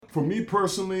for me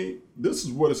personally, this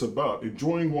is what it's about.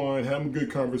 Enjoying wine, having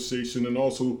good conversation, and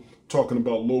also talking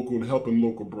about local and helping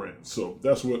local brands. So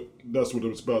that's what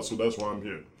it's about. So that's why I'm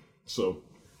here. So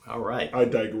all right. I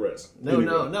digress.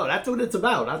 No. That's what it's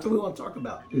about. That's what we want to talk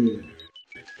about.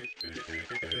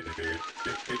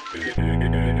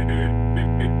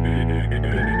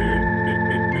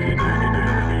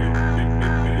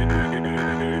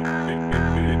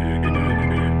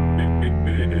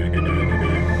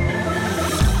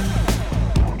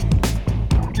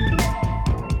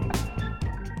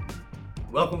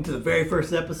 Welcome to the very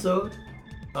first episode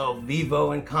of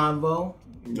Vivo and Convo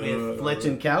with Fletch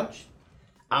and Couch.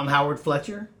 I'm Howard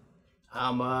Fletcher.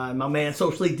 My man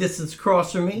socially distanced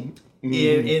across from me.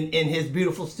 In his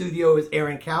beautiful studio is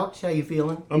Aaron Couch. How you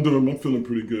feeling? I'm feeling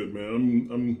pretty good, man.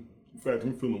 In fact,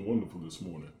 I'm feeling wonderful this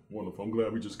morning. Wonderful. I'm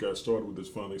glad we just got started with this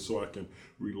finally so I can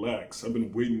relax. I've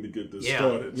been waiting to get this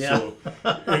started. Yeah. So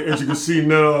as you can see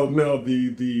now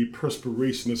the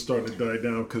perspiration is starting to die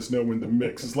down because now we're in the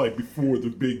mix. It's like before the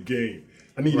big game.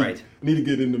 I need to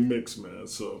get in the mix, man.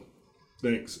 So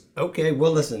thanks. Okay,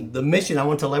 well listen, the mission, I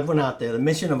want to tell everyone out there, the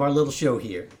mission of our little show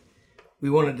here, we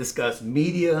want to discuss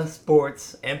media,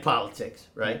 sports, and politics,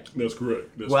 right? That's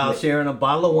correct. While sharing a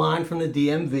bottle of wine from the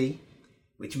DMV,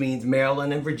 which means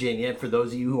Maryland and Virginia. For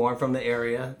those of you who aren't from the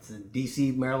area, it's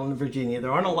DC, Maryland, and Virginia.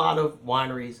 There aren't a lot of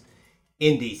wineries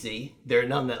in DC. There are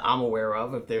none that I'm aware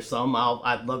of. If there's some,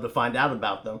 I'd love to find out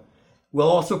about them. We'll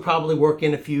also probably work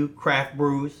in a few craft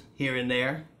brews here and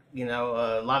there. You know,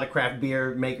 a lot of craft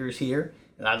beer makers here.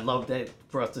 And I'd love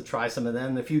for us to try some of them.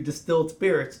 And a few distilled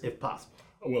spirits, if possible.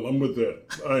 Well, I'm with that.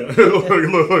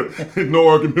 Look, no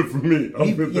argument for me.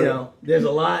 I'm with that. You know, there's a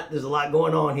lot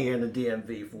going on here in the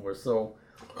DMV for us. So,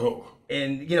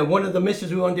 and you know, one of the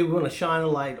missions we want to do, we want to shine a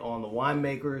light on the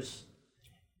winemakers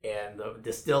and the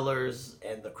distillers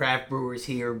and the craft brewers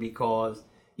here because,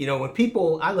 you know,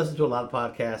 I listen to a lot of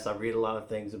podcasts, I read a lot of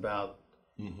things about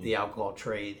the alcohol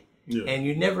trade, and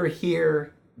you never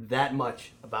hear that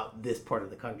much about this part of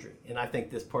the country. And I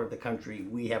think this part of the country,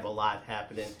 we have a lot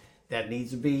happening that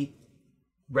needs to be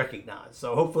recognized.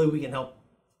 So hopefully we can help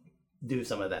do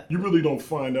some of that. You really don't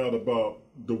find out about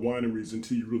the wineries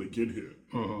until you really get here.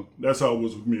 That's how it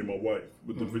was with me and my wife,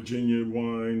 with the Virginia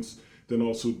wines, then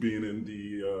also being in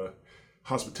the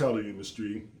hospitality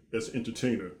industry as an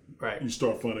entertainer. Right. You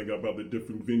start finding out about the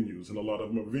different venues, and a lot of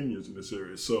them are vineyards in this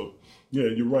area. So, yeah,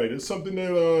 you're right. It's something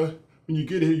that when you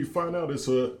get here, you find out it's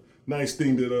a nice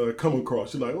thing to come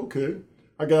across. You're like, okay,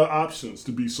 I got options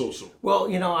to be social. Well,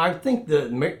 you know, I think the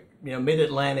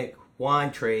Mid-Atlantic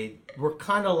wine trade, we're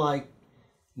kind of like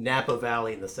Napa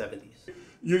Valley in the 70s.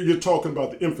 You're talking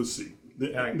about the infancy.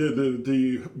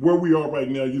 The where we are right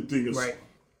now, you think it's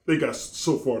they got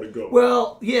so far to go.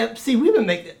 Well, yeah, see, we've been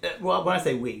making, well, when I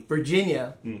say we,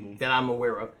 Virginia, that I'm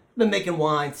aware of, been making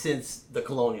wine since the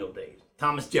colonial days.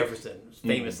 Thomas Jefferson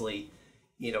famously,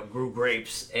 you know, grew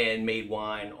grapes and made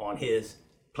wine on his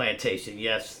plantation.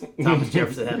 Yes, Thomas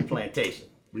Jefferson had a plantation.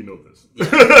 We know this.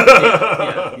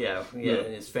 Yeah.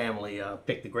 And his family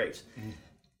picked the grapes.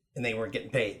 And they weren't getting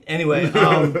paid. Anyway,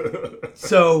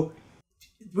 so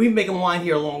we've been making wine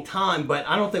here a long time, but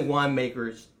I don't think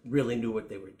winemakers really knew what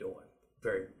they were doing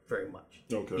very, very much.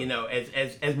 Okay. You know,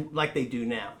 as like they do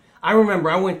now. I remember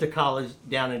I went to college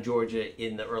down in Georgia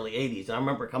in the early 80s. I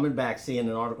remember coming back, seeing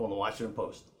an article in the Washington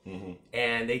Post.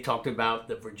 And they talked about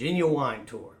the Virginia wine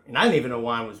tour. And I didn't even know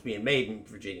wine was being made in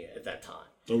Virginia at that time.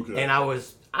 Okay. And I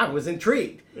was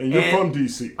intrigued. And you're from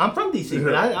D.C. I'm from D.C.,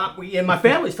 but and my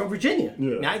family's from Virginia.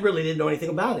 Yeah. And I really didn't know anything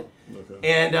about it. Okay.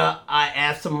 And I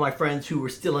asked some of my friends who were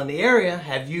still in the area,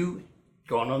 have you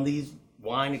gone on these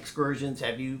wine excursions?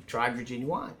 Have you tried Virginia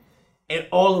wine? And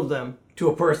all of them, to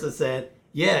a person, said,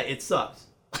 yeah, it sucks.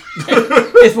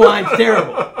 This wine's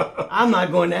terrible. I'm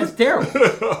not going, that's terrible.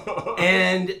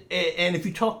 And if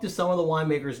you talk to some of the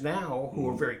winemakers now who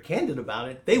are very candid about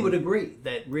it, they would agree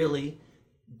that really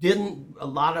a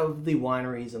lot of the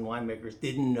wineries and winemakers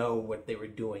didn't know what they were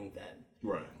doing then.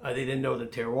 Right. They didn't know the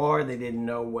terroir. They didn't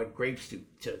know what grapes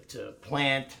to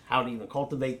plant, how to even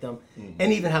cultivate them,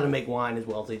 and even how to make wine as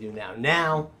well as they do now.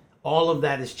 Now, all of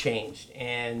that has changed,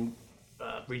 and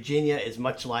Virginia is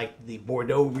much like the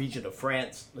Bordeaux region of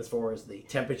France as far as the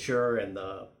temperature and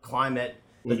the climate,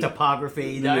 the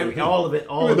topography, all of it.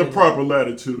 The proper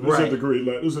latitude. It's at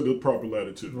the proper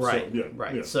latitude.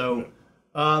 Right. So,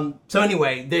 so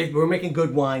anyway, we're making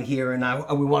good wine here, and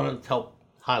we want to help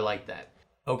highlight that.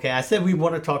 Okay, I said we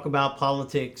want to talk about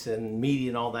politics and media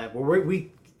and all that. Well,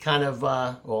 we kind of,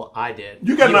 I did.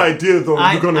 You got an idea though.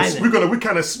 We're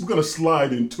gonna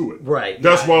slide into it. Right.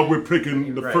 That's why we're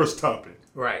picking the first topic.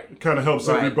 Right. It kind of helps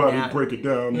everybody break it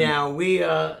down. Now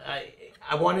I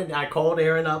I called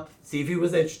Aaron up, see if he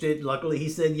was interested. Luckily, he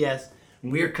said yes.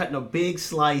 We're cutting a big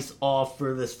slice off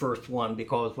for this first one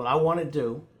because what I want to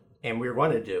do, and we're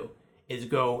going to do, is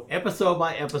go episode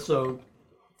by episode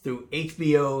through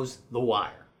HBO's The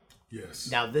Wire.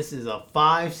 Yes. Now, this is a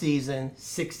 5-season,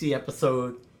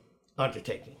 60-episode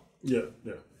undertaking. Yeah.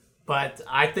 But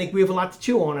I think we have a lot to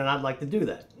chew on, and I'd like to do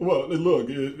that. Well, look,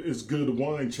 it's good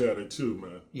wine chatter too,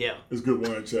 man. Yeah. It's good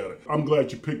wine chatter. I'm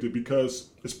glad you picked it because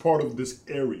it's part of this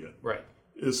area. Right.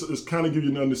 It's kind of give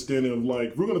you an understanding of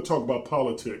like, we're going to talk about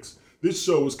politics. This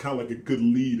show is kind of like a good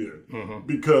lead-in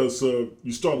because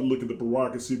you start to look at the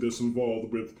bureaucracy that's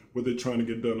involved with what they're trying to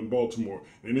get done in Baltimore.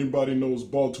 And anybody knows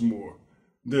Baltimore,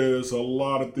 there's a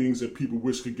lot of things that people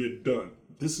wish could get done.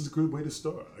 This is a good way to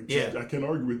start. I can't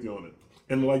argue with you on it.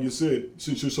 And like you said,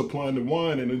 since you're supplying the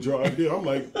wine and a jar idea, I'm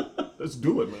like, let's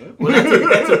do it, man. Well,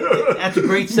 that's a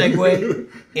great segue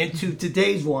into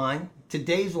today's wine.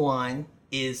 Today's wine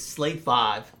is Slate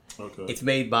 5. Okay.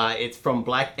 It's from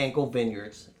Black Ankle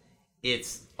Vineyards.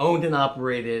 It's owned and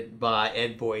operated by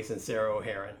Ed Boyce and Sarah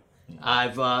O'Haron.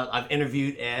 I've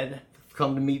interviewed Ed,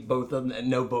 come to meet both of them and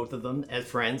know both of them as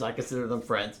friends. I consider them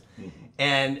friends.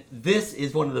 And this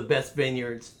is one of the best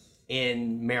vineyards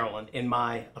in Maryland, in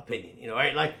my opinion.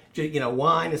 Right? Like,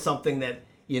 wine is something that,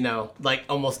 like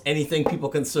almost anything people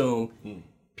consume,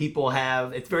 people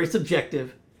have, it's very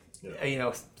subjective.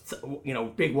 Yeah.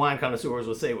 Big wine connoisseurs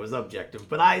will say it was objective,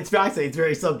 but I say it's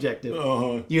very subjective.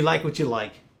 You like what you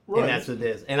like. Right. And that's what it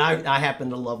is. And I happen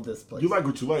to love this place. You like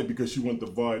what you like because you want the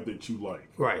vibe that you like.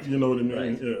 Right. You know what I mean?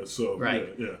 Right. Yeah. So, right.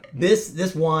 Yeah.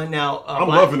 This wine now... I'm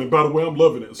loving it. By the way, I'm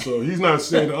loving it. So he's not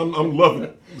saying that. I'm loving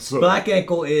it. So. Black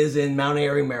Ankle is in Mount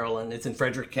Airy, Maryland. It's in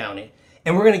Frederick County.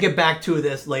 And we're going to get back to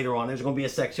this later on. There's going to be a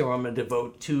section where I'm going to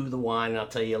devote to the wine. And I'll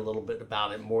tell you a little bit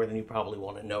about it, more than you probably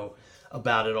want to know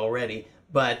about it already.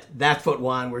 But that's what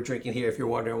wine we're drinking here, if you're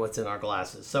wondering what's in our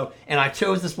glasses. So, and I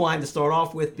chose this wine to start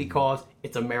off with because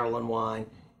it's a Maryland wine,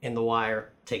 and The Wire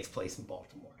takes place in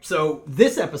Baltimore. So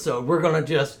this episode, we're going to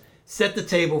just set the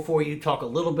table for you, talk a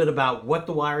little bit about what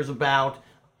The Wire is about,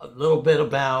 a little bit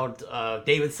about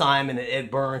David Simon and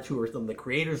Ed Burns, who are some of the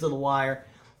creators of The Wire,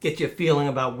 get you a feeling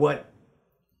about what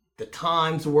the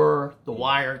times were. The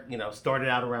Wire, started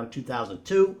out around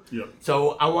 2002. Yep.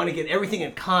 So I want to get everything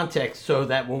in context so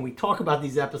that when we talk about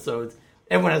these episodes,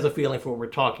 everyone has a feeling for what we're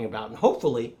talking about. And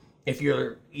hopefully, if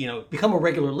you're, become a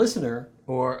regular listener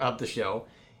of the show,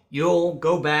 you'll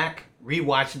go back,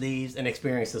 rewatch these, and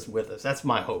experience this with us. That's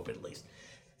my hope, at least.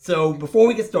 So before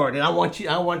we get started, I want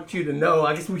you to know,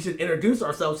 I guess we should introduce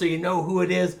ourselves so you know who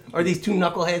it is, or these two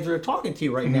knuckleheads that are talking to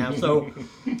you right now. So,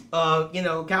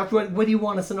 Couch, what do you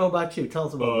want us to know about you? Tell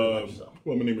us a little bit about yourself.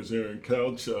 Well, my name is Aaron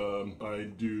Couch. I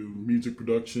do music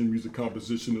production, music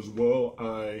composition as well.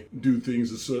 I do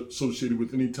things associated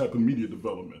with any type of media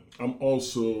development. I'm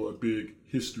also a big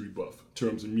history buff in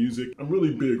terms of music. I'm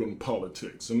really big on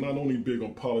politics. I'm not only big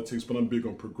on politics, but I'm big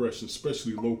on progression,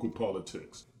 especially local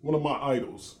politics. One of my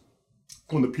idols,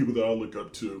 one of the people that I look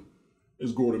up to,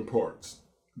 is Gordon Parks.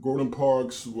 Gordon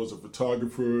Parks was a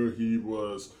photographer. He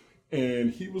was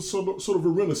sort of a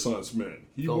Renaissance man.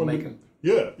 Filmmaker.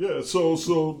 Yeah.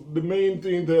 So the main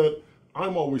thing that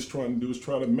I'm always trying to do is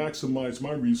try to maximize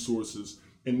my resources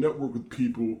and network with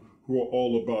people who are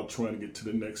all about trying to get to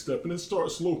the next step. And it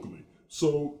starts locally.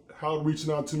 So Howard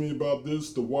reaching out to me about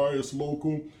this, The Wire is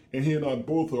local, and he and I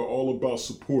both are all about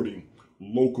supporting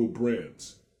local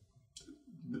brands.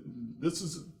 This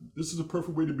is a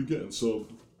perfect way to begin. So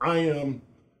I am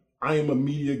a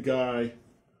media guy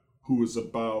who is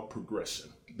about progression.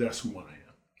 That's who I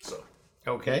am. So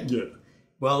okay. Yeah.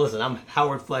 Well, listen, I'm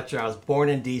Howard Fletcher. I was born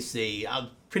in D.C. I was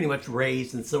pretty much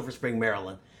raised in Silver Spring,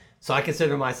 Maryland. So I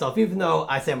consider myself, even though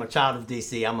I say I'm a child of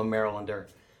D.C., I'm a Marylander,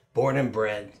 born and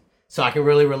bred. So I can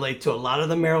really relate to a lot of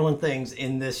the Maryland things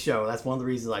in this show. That's one of the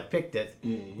reasons I picked it.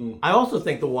 Mm-hmm. I also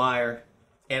think The Wire,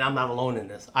 and I'm not alone in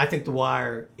this, I think The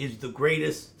Wire is the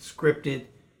greatest scripted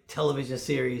television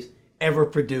series ever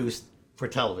produced for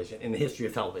television, in the history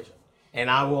of television. And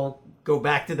I will go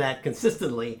back to that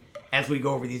consistently as we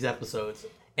go over these episodes.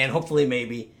 And hopefully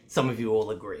maybe some of you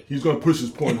will agree. He's going to push his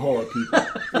point hard, people.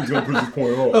 He's going to push his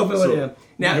point hard.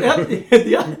 Now,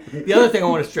 the other thing I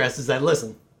want to stress is that,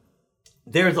 listen,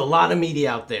 there's a lot of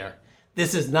media out there.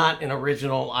 This is not an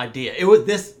original idea. It was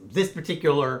this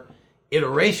particular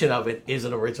iteration of it is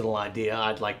an original idea,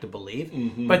 I'd like to believe.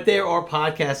 Mm-hmm. But there are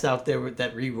podcasts out there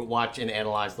that rewatch and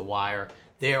analyze The Wire.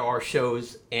 There are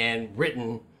shows and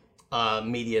written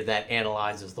media that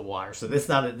analyzes The Wire. So this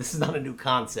is not a new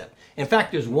concept. In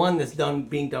fact, there's one that's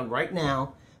being done right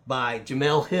now by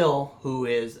Jamel Hill, who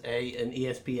is an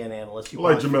ESPN analyst. I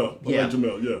like Jamel. I like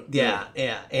Jamel. Yeah.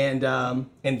 And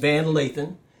Van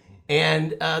Lathan.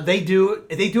 And they do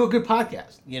a good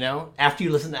podcast. After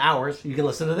you listen to ours, you can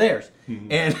listen to theirs.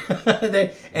 Mm-hmm.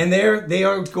 And they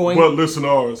are going. But listen to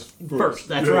ours first.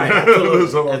 That's right.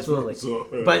 Absolutely. So,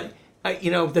 yeah. But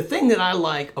the thing that I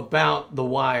like about The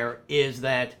Wire is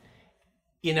that,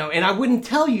 and I wouldn't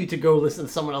tell you to go listen to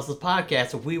someone else's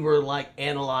podcast if we were like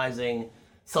analyzing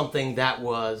something that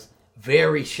was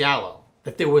very shallow,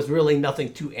 that there was really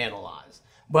nothing to analyze.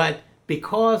 But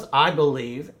because I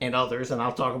believe, and others, and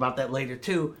I'll talk about that later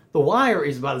too, The Wire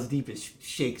is about as deep as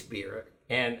Shakespeare.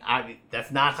 And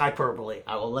that's not hyperbole.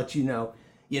 I will let you know.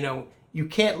 You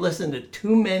can't listen to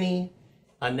too many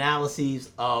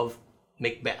analyses of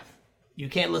Macbeth. You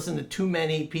can't listen to too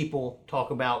many people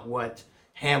talk about what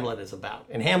Hamlet is about.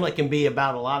 And Hamlet can be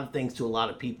about a lot of things to a lot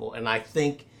of people. And I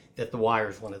think that The Wire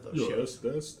is one of those shows.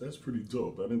 That's pretty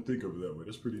dope. I didn't think of it that way.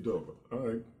 That's pretty dope. All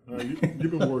right.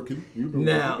 You've been working.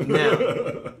 Now,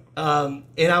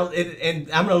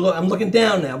 and I'm looking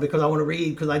down now because I want to read,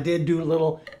 because I did do a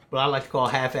little what I like to call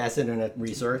half-ass internet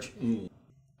research. Mm.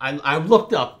 I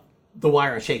looked up The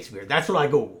Wire and Shakespeare. That's what I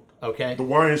Googled. Okay. The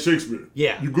Wire and Shakespeare.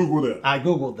 Yeah. You Googled that. I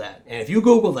Googled that, and if you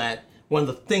Google that, one of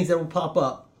the things that will pop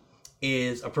up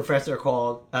is a professor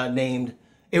called named.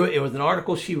 It was an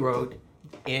article she wrote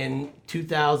in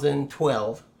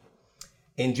 2012,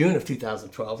 in June of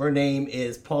 2012. Her name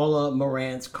is Paula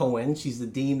Marantz Cohen. She's the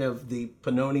dean of the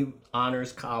Pennoni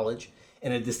Honors College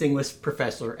and a distinguished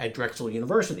professor at Drexel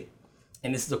University.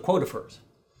 And this is a quote of hers.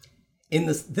 In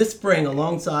this spring,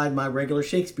 alongside my regular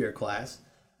Shakespeare class,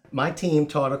 my team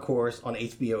taught a course on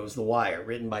HBO's The Wire,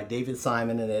 written by David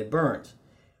Simon and Ed Burns.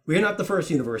 We are not the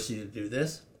first university to do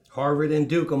this. Harvard and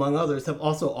Duke, among others, have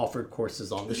also offered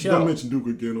courses on the show. Don't mention Duke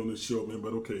again on this show, man,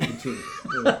 but okay, continue.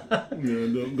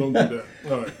 Don't do that.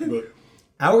 All right, but...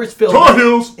 Ours filled... Tar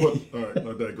Heels! All right,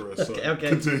 I digress. Okay.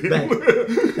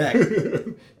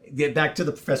 Continue. Get back to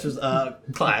the professor's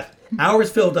class. Ours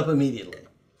filled up immediately.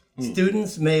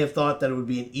 Students may have thought that it would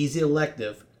be an easy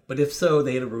elective, but if so,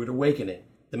 they had a rude awakening.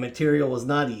 The material was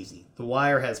not easy. The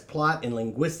Wire has plot and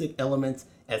linguistic elements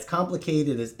as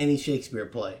complicated as any Shakespeare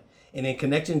play. And in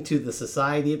connection to the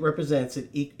society it represents, it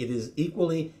is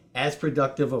equally as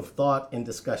productive of thought and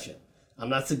discussion. I'm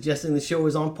not suggesting the show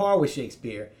is on par with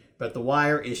Shakespeare, but The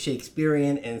Wire is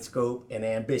Shakespearean in scope and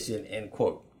ambition, end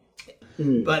quote.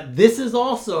 But this is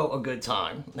also a good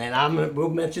time, and we'll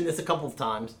mention this a couple of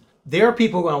times. There are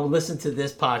people who are going to listen to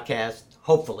this podcast,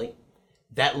 hopefully,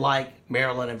 that like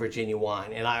Maryland and Virginia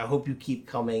wine, and I hope you keep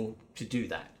coming to do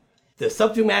that. The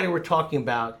subject matter we're talking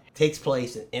about takes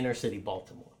place in inner city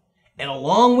Baltimore. And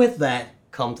along with that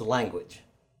comes language,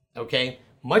 okay?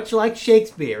 Much like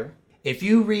Shakespeare, if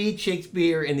you read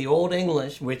Shakespeare in the Old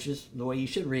English, which is the way you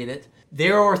should read it,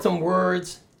 there are some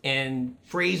words and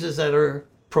phrases that are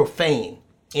profane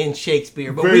in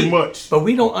Shakespeare. But But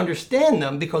we don't understand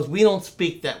them because we don't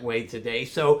speak that way today.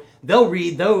 So they'll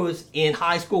read those in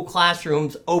high school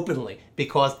classrooms openly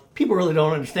because people really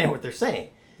don't understand what they're saying.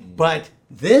 But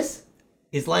this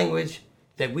is language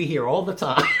that we hear all the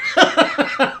time.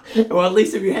 Or at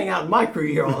least if you hang out in my crew,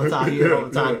 you hear all the time. You hear all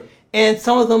the time. Yeah. And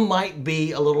some of them might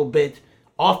be a little bit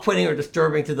off-putting or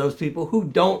disturbing to those people who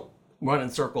don't run in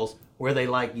circles where they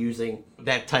like using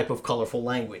that type of colorful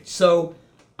language. So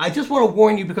I just want to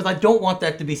warn you because I don't want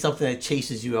that to be something that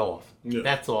chases you off. Yeah.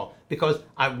 That's all. Because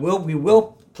we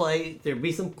will play, there'll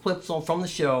be some clips from the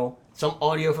show, some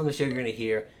audio from the show you're going to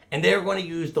hear, and they're going to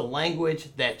use the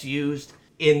language that's used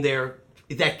in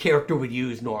that character would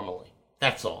use normally.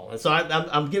 That's all. And so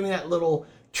I'm giving that little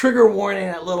trigger warning,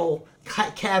 that little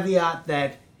caveat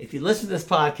that if you listen to this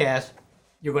podcast,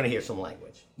 you're going to hear some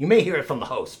language. You may hear it from the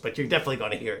host, but you're definitely going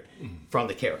to hear it from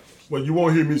the characters. Well, you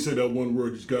won't hear me say that one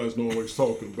word these guys know what he's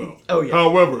talking about. Oh, yeah.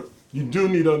 However, you do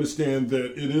need to understand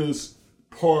that it is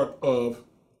part of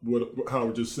what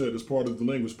Howard just said. It's part of the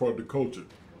language, part of the culture.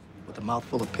 With a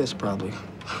mouthful of piss, probably.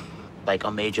 Like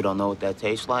a major don't know what that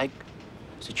tastes like?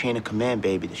 It's a chain of command,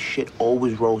 baby. The shit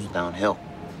always rolls downhill.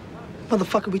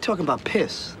 Motherfucker, we talking about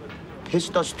piss. Piss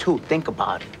does too. Think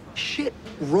about it. Shit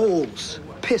rolls.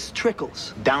 Piss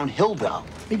trickles. Downhill, though.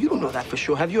 You don't know that for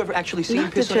sure. Have you ever actually seen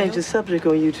Not piss to change the subject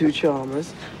on you two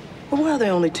charmers. But why are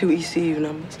there only 2 ECU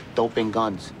numbers? Dope and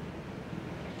guns.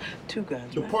 2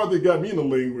 guns, The right? part that got me in the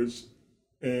language,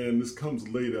 and this comes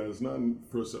later, it's not in the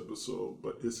first episode,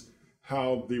 but it's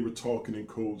how they were talking in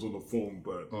codes on the phone.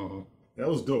 But that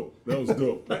was dope. That was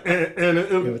dope.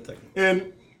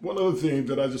 and one other thing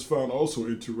that I just found also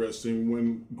interesting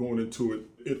when going into it,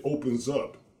 it opens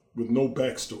up with no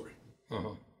backstory.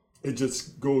 it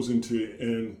just goes into,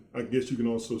 and I guess you can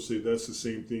also say that's the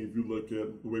same thing if you look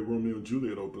at the way Romeo and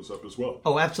Juliet opens up as well.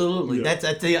 Oh, absolutely.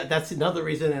 Yeah. That's another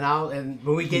reason, and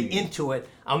when we get into it,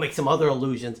 I'll make some other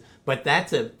allusions. But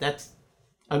that's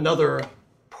another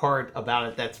part about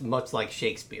it that's much like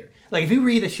Shakespeare. Like if you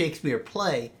read a Shakespeare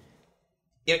play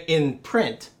in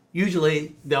print,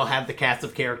 usually they'll have the cast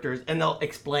of characters and they'll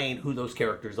explain who those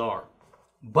characters are.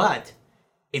 But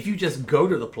if you just go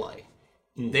to the play,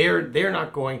 they're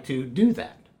not going to do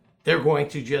that. They're going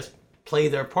to just play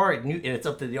their part, and it's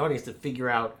up to the audience to figure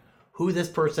out who this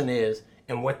person is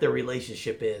and what their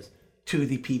relationship is to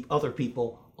the other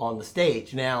people on the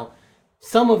stage. Now,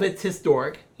 some of it's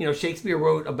historic. You know, Shakespeare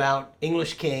wrote about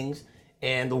English kings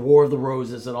and the War of the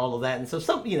Roses and all of that. And so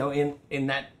some, you know, in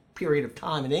that period of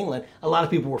time in England, a lot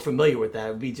of people were familiar with that.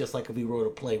 It would be just like if we wrote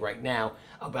a play right now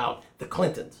about the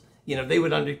Clintons. You know,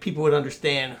 people would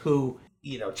understand who,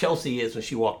 you know, Chelsea is when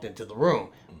she walked into the room.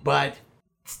 But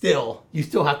still, you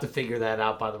still have to figure that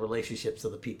out by the relationships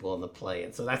of the people in the play.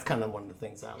 And so that's kind of one of the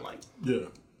things I like. Yeah.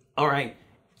 All right.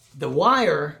 The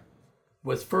Wire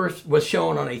was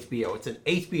shown on HBO. It's an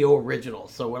HBO original.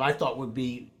 So what I thought would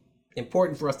be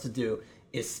important for us to do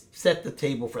is set the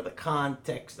table for the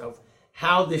context of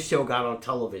how this show got on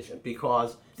television,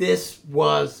 because this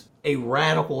was a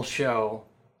radical show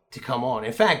to come on.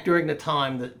 In fact, during the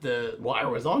time that the Wire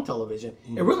was on television,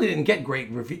 it really didn't get it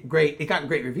got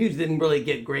great reviews. It didn't really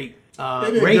get great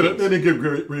ratings. They didn't get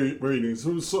great ratings.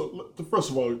 So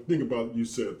first of all, think about, you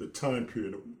said, the time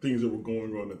period of things that were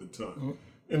going on at the time,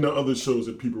 and the other shows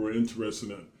that people were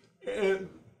interested in, and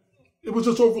it was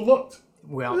just overlooked.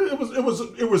 Well,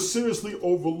 it was seriously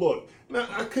overlooked. Now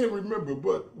I can't remember,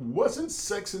 but wasn't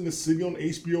Sex and the City on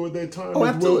HBO at that time? Oh,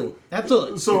 absolutely,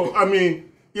 absolutely. So I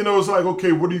mean, you know, it's like,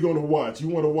 okay, what are you going to watch? You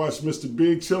want to watch Mr.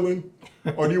 Big chilling,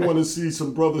 or do you want to see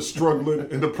some brothers struggling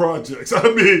in the projects? So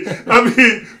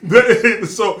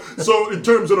in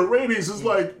terms of the ratings, it's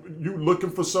like you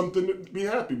looking for something to be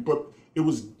happy, but it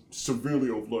was severely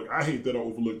overlooked. I hate that I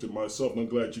overlooked it myself, and I'm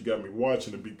glad you got me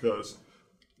watching it, because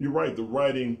you're right, the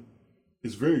writing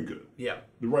is very good. Yeah.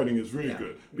 The writing is very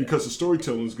good, because the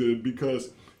storytelling is good,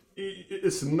 because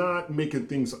it's not making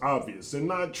things obvious. They're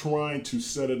not trying to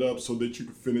set it up so that you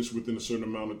can finish within a certain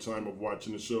amount of time of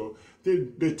watching the show.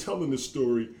 They're telling the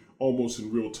story almost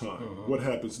in real time. What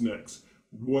happens next?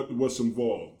 What's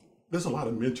involved? There's a lot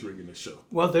of mentoring in the show.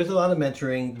 Well, there's a lot of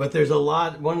mentoring, but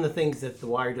one of the things that The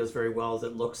Wire does very well is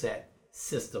it looks at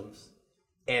systems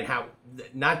and how,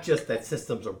 not just that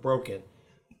systems are broken,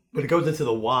 but it goes into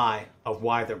the why of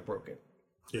why they're broken.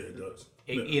 Yeah, it does.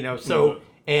 You know, so,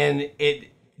 and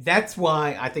that's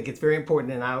why I think it's very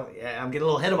important, and I'm getting a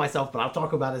little ahead of myself, but I'll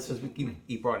talk about it since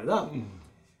you brought it up.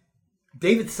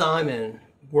 David Simon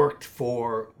worked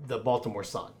for the Baltimore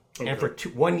Sun. Okay. And for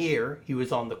 1 year, he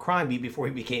was on the crime beat before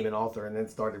he became an author and then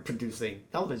started producing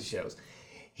television shows.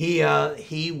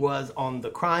 He was on the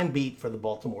crime beat for the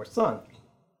Baltimore Sun.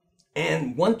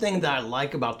 And one thing that I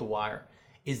like about The Wire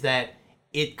is that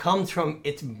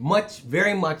it's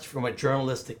very much from a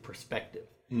journalistic perspective.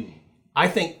 I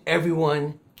think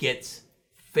everyone gets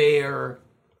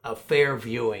a fair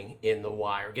viewing in The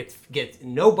Wire.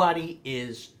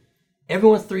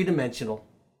 Everyone's three-dimensional,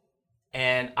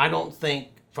 and I don't think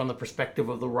from the perspective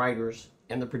of the writers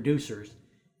and the producers,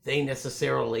 they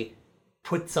necessarily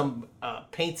paint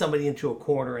somebody into a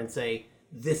corner and say,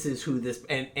 this is who this,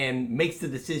 and makes the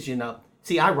decision up.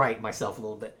 See, I write myself a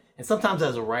little bit, and sometimes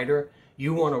as a writer,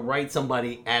 you want to write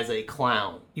somebody as a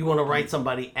clown. You want to write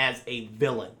somebody as a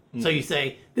villain. So you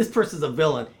say, this person's a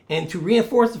villain. And to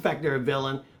reinforce the fact they're a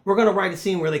villain, we're going to write a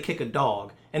scene where they kick a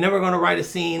dog. And then we're going to write a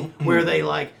scene where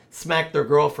they smack their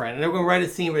girlfriend. And then we're going to write a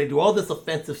scene where they do all this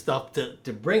offensive stuff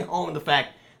to bring home the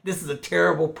fact this is a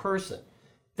terrible person.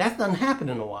 That doesn't happen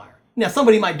in The Wire. Now,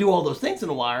 somebody might do all those things in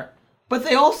The Wire, but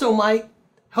they also might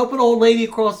help an old lady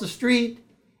across the street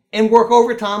and work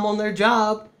overtime on their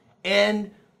job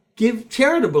and give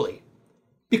charitably.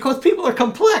 Because people are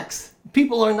complex.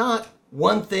 People are not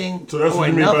one thing. So that's or what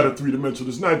you another. mean by the three-dimensional.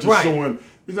 It's not just showing.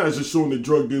 It's not just showing the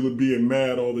drug dealer being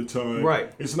mad all the time.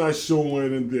 Right. It's not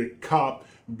showing the cop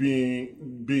being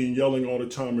yelling all the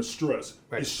time or stressed.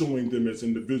 Right. It's showing them as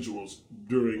individuals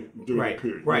during the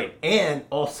period. Right. Yeah. And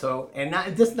also, and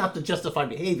not to justify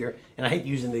behavior. And I hate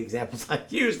using the examples I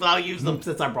use, but I'll use them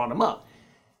since I brought them up.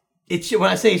 When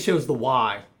I say it shows the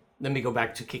why, let me go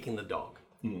back to kicking the dog.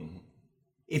 Mm-hmm.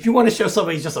 If you want to show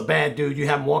somebody's just a bad dude, you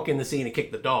have him walk in the scene and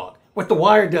kick the dog. What The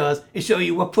Wire does is show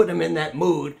you what put him in that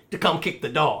mood to come kick the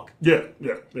dog. Yeah.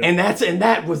 And that's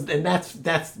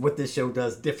what this show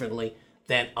does differently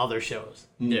than other shows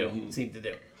seem to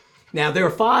do. Now, there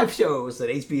are 5 shows that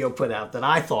HBO put out that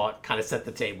I thought kind of set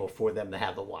the table for them to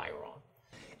have The Wire on.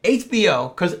 HBO,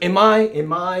 because in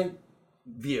my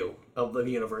view of the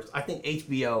universe, I think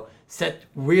HBO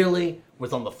really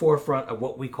was on the forefront of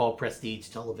what we call prestige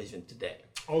television today.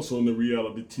 Also in the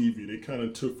reality TV, they kind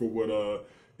of took for what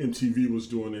MTV was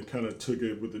doing and kind of took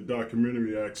it with the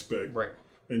documentary aspect, right,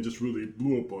 and just really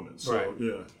blew up on it. So, right.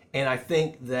 Yeah. And I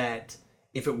think that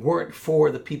if it weren't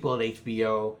for the people at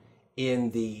HBO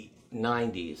in the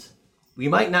 90s, we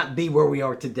might not be where we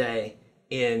are today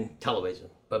in television.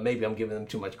 But maybe I'm giving them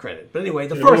too much credit. But anyway,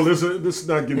 first... Well, this is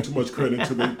not giving too much credit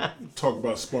until they talk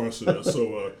about sponsoring us.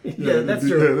 So, that's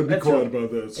true. Yeah, be quiet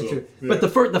about that. So, yeah. But the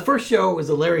first show was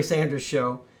the Larry Sanders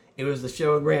Show. It was the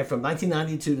show that ran from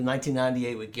 1992 to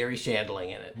 1998 with Gary Shandling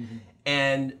in it. Mm-hmm.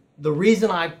 And the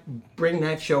reason I bring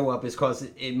that show up is because,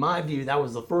 in my view, that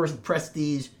was the first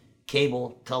prestige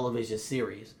cable television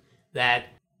series. That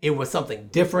it was something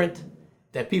different.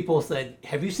 That people said,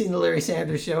 have you seen the Larry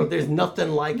Sanders Show? There's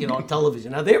nothing like it on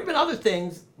television. Now, there have been other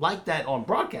things like that on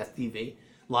broadcast TV,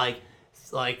 like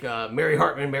Mary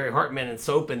Hartman and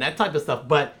Soap and that type of stuff.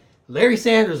 But Larry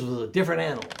Sanders was a different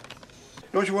animal.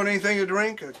 Don't you want anything to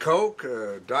drink? A Coke,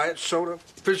 a diet soda,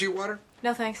 fizzy water?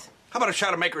 No, thanks. How about a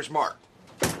shot of Maker's Mark?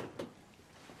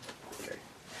 Okay.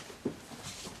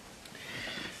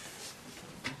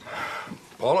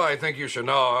 Paula, I think you should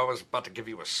know I was about to give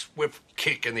you a swift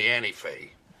kick in the antifay.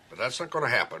 But that's not going to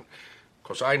happen,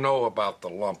 because I know about the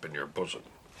lump in your bosom.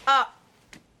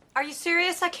 Are you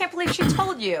serious? I can't believe she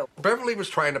told you. Beverly was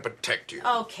trying to protect you.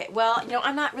 Okay, well,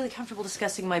 I'm not really comfortable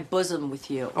discussing my bosom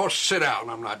with you. Oh, sit down.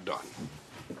 I'm not done.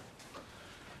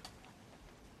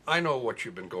 I know what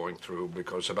you've been going through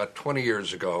because about 20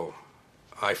 years ago,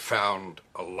 I found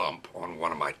a lump on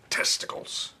one of my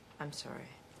testicles. I'm sorry.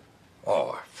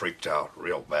 Oh, I freaked out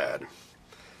real bad.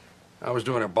 I was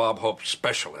doing a Bob Hope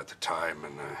special at the time,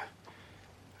 and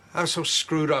I was so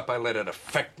screwed up I let it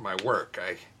affect my work.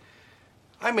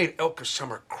 I made Elka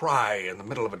Summer cry in the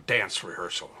middle of a dance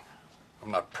rehearsal.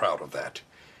 I'm not proud of that.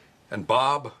 And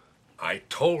Bob, I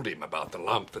told him about the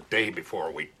lump the day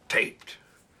before we taped.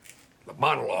 The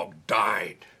monologue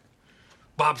died.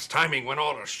 Bob's timing went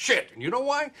all to shit. And you know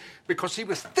why? Because he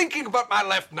was thinking about my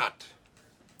left nut.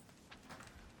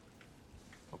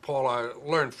 Well, Paul, I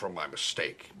learned from my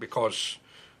mistake because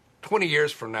 20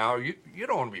 years from now, you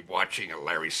don't want to be watching a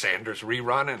Larry Sanders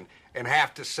rerun and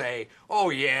have to say,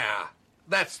 oh, yeah,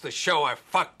 that's the show I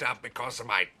fucked up because of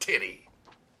my titty.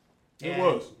 It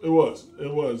was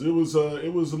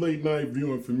a late night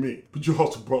viewing for me. But you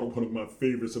also brought up one of my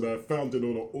favorites, and I found it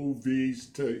on an old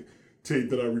VH tape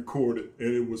that I recorded,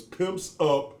 and it was Pimps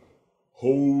Up,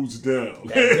 Hoes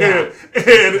Down.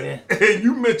 And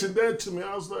you mentioned that to me.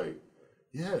 I was like,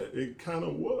 yeah, it kind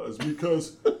of was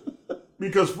because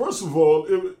first of all,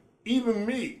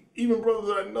 even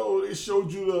brothers I know, it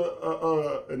showed you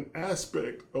an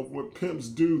aspect of what pimps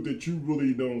do that you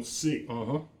really don't see.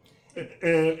 Uh-huh.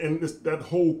 And that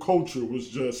whole culture was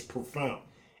just profound.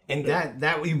 And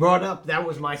that you brought up, that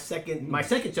was my second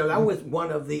show. That was one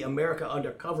of the America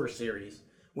Undercover series,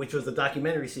 which was the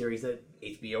documentary series that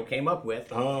HBO came up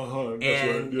with. Uh-huh. That's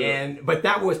right, yeah. But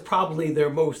that was probably their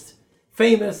most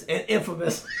famous and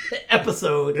infamous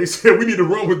episode. They said we need to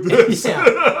run with this. Yeah,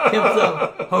 Pimps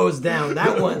Up, Hoes Down.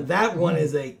 That one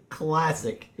is a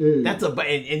classic. That's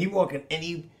and you walk in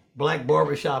any black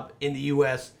barbershop in the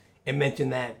U.S. and mention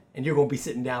that, and you're going to be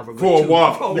sitting down for a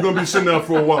while. You're going to be sitting down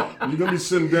for a while. You're going to be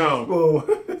sitting down.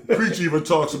 Preacher even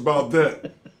talks about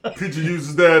that. Preacher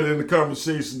uses that in the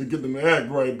conversation to get them to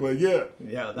act right. But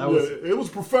it was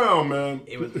profound, man.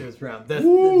 It was profound.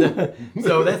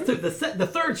 So that's the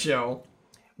third show,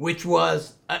 which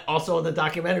was also on the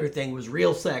documentary thing, was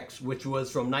Real Sex, which was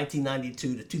from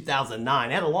 1992 to 2009.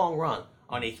 It had a long run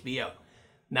on HBO.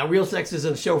 Now, Real Sex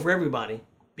isn't a show for everybody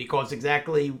because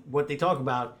exactly what they talk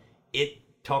about. It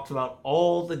talks about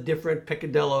all the different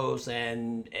peccadillos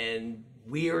and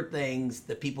weird things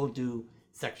that people do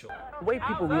sexually. The way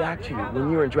people react to you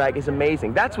when you're in drag is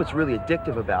amazing. That's what's really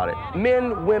addictive about it.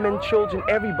 Men, women, children,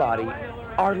 everybody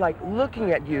are like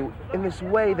looking at you in this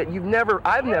way that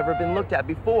I've never been looked at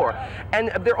before.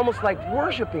 And they're almost like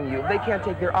worshiping you. They can't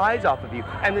take their eyes off of you.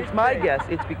 And it's my guess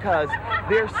it's because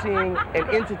they're seeing an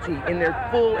entity in their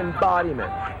full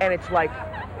embodiment. And it's like,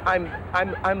 I'm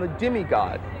a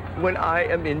demigod when I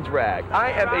am in drag.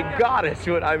 I am a goddess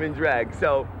when I'm in drag.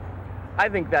 So I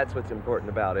think that's what's important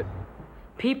about it.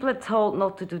 People are told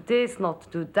not to do this, not to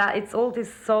do that. It's all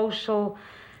this social,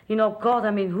 God,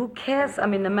 who cares? A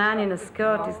man in a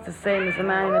skirt is the same as a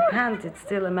man in a pant. It's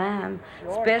still a man,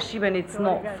 especially when it's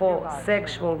not for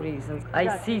sexual reasons.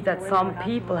 I see that some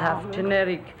people have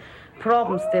genetic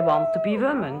problems. They want to be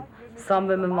women. Some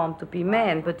women want to be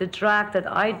men. But the drag that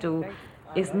I do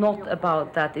is not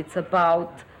about that. It's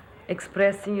about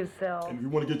expressing yourself. And if you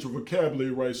want to get your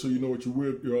vocabulary right, so you know what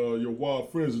your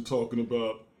wild friends are talking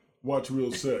about, watch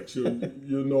Real Sex.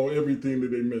 You'll know everything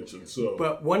that they mention. So,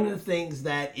 but one of the things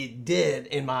that it did,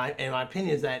 in my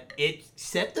opinion, is that it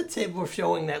set the table for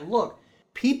showing that, look,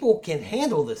 people can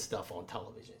handle this stuff on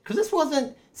television. Because this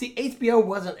wasn't, HBO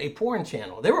wasn't a porn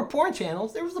channel. There were porn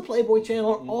channels. There was the Playboy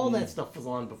channel. All that stuff was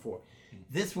on before.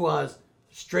 This was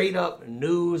straight up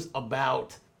news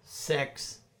about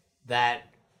sex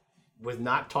that was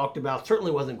not talked about,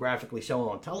 certainly wasn't graphically shown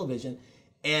on television.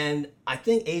 And I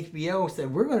think HBO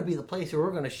said, we're going to be the place where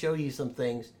we're going to show you some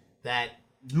things that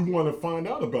you want to find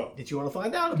out about. That you want to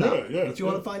find out about. Yeah. That you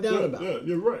want to find out about. Yeah,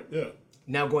 you're right, yeah.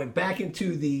 Now going back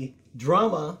into the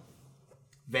drama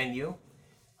venue,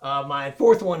 my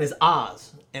fourth one is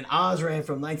Oz. And Oz ran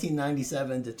from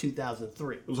 1997 to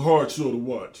 2003. It was a hard show to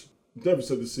watch. Never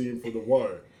set the scene for The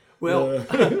Wire. Well,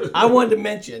 I wanted to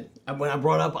mention, when I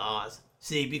brought up Oz,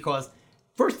 because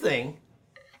first thing,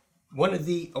 one of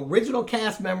the original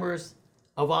cast members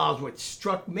of Oz, which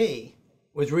struck me,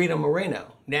 was Rita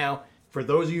Moreno. Now, for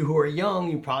those of you who are young,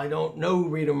 you probably don't know who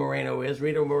Rita Moreno is.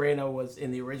 Rita Moreno was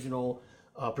in the original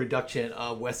production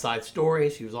of West Side Story.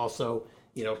 She was also,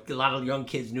 a lot of young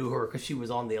kids knew her because she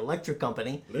was on the Electric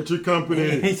Company. Electric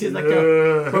Company. She's like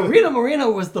but Rita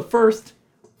Moreno was the first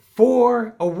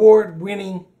 4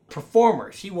 award-winning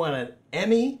performer. She won an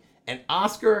Emmy, an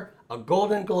Oscar, a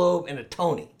Golden Globe, and a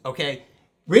Tony. Okay,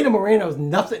 Rita Moreno's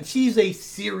nothing. She's a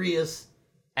serious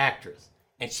actress,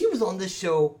 and she was on this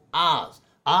show, Oz.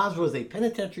 Oz was a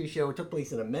penitentiary show. It took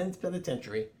place in a men's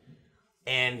penitentiary,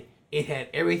 and it had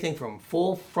everything from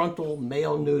full frontal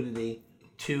male nudity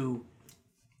to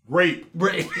rape.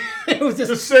 It was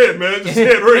just say it, man. Just say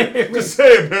it, rape. Just say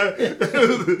it, man.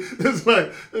 It's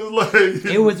like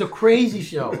it was a crazy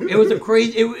show. It was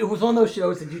it was one of those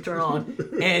shows that you turn on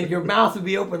and your mouth would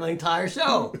be open the entire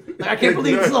show. Like, I can't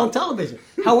believe this is on television.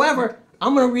 However,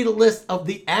 I'm going to read a list of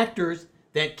the actors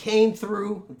that came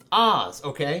through Oz.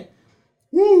 Okay.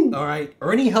 Woo. All right.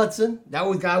 Ernie Hudson. That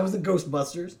guy was in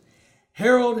Ghostbusters.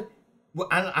 Harold.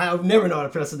 I'll never know how to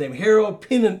pronounce his name. Harold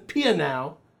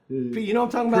Pianow. You know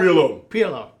what I'm talking about?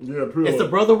 Pielo. Yeah, Pielo. It's the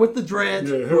brother with the dreads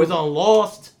who was on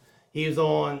Lost. He was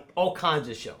on all kinds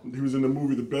of shows. He was in the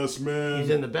movie The Best Man. He was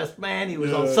in The Best Man. He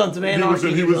was on Sons of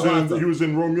Anarchy. He was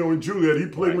in Romeo and Juliet. He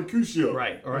played Mercutio.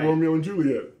 Right. Romeo and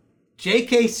Juliet.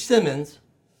 J.K. Simmons,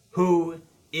 who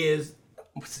is,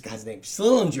 what's this guy's name?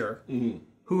 Sillinger,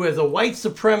 who is a white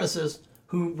supremacist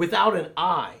who, without an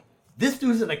eye. This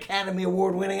dude's an Academy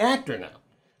Award-winning actor now.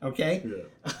 Okay?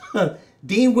 Yeah.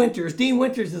 Dean Winters. Dean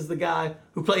Winters is the guy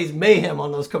who plays Mayhem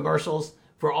on those commercials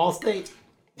for Allstate.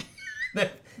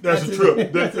 That's a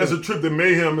trip. That's a trip that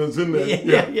Mayhem is in there.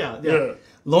 Yeah.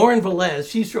 Lauren Velez.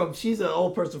 She's an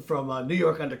old person from New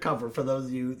York Undercover. For those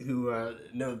of you who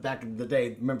know back in the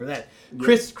day, remember that. Yeah.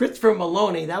 Christopher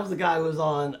Maloney. That was the guy who was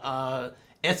on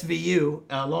SVU,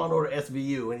 Law and Order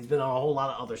SVU, and he's been on a whole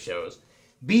lot of other shows.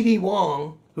 B.D.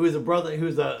 Wong, who is a brother,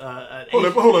 who's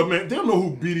hold up, man. They don't know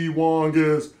who B.D. Wong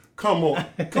is. Come on,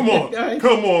 right. Come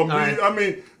on, right. I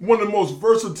mean, one of the most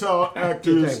versatile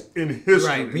actors in history.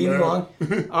 Right, B.D. Wong.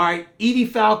 All right, Edie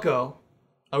Falco.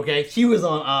 Okay, she was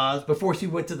on Oz before she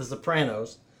went to The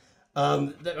Sopranos.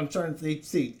 I'm trying to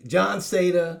see. John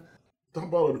Seda. Talk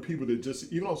about all the people that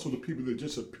even also the people that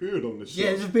just appeared on the show.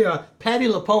 Yeah, just appeared on Patti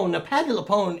LuPone. Now, Patti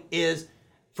LuPone is,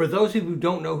 for those people who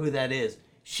don't know who that is,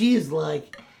 she is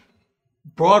like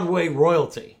Broadway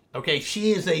royalty. Okay,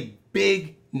 she is a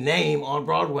big name on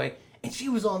Broadway, and she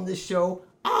was on this show,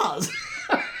 Oz.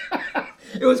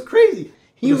 It was crazy.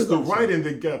 It was the writing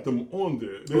that got them on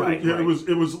there. Right. It was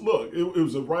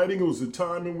the writing. It was the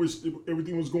time in which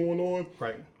everything was going on.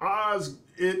 Right. Oz.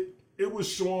 It was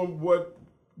showing what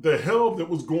the hell that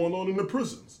was going on in the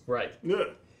prisons. Right. Yeah.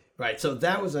 Right. So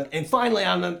that was and finally,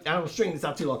 I don't string this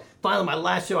out too long. Finally, my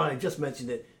last show, and I just mentioned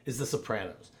it, is The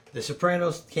Sopranos. The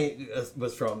Sopranos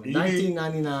was from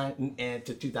 1999 and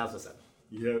to 2007.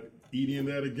 Yeah, Edie in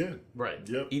that again. Right.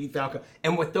 Yep. Edie Falco.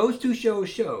 And what those two shows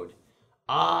showed,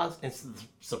 Oz and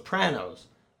Sopranos,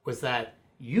 was that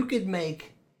you could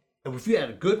make, if you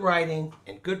had good writing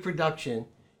and good production,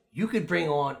 you could bring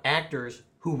on actors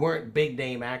who weren't big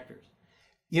name actors.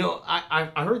 You know,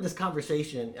 I heard this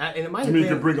conversation, and it might have been. You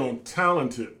could bring on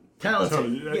talented. Yeah.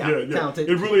 Talented.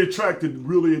 It really attracted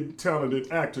really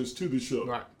talented actors to the show.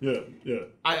 Right. Yeah.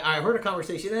 I heard a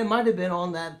conversation, and it might have been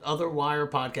on that other Wire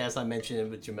podcast I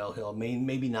mentioned with Jamel Hill.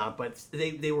 Maybe not, but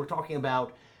they were talking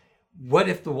about what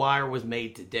if The Wire was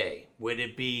made today? Would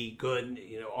it be good?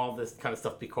 You know, all this kind of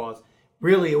stuff, because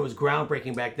really it was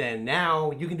groundbreaking back then.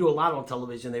 Now you can do a lot on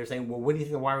television. They were saying, well, what do you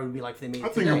think The Wire would be like if they made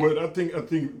it today? I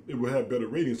think it would have better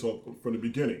ratings from the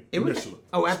beginning initially.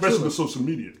 Oh, absolutely. Especially with social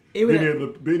media.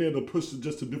 Being able to push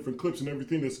just the different clips and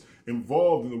everything that's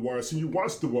involved in The Wire. So you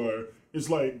watch The Wire, it's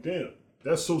like, damn,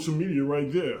 that's social media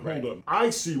right there. Right. Hold up.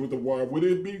 I see with The Wire, would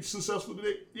it be successful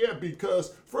today? Yeah,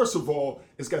 because first of all,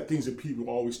 it's got things that people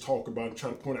always talk about and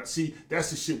try to point out. See, that's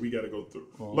the shit we got to go through.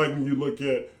 Like when you look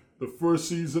at the first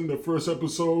season, the first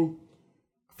episode,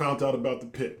 found out about the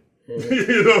pit.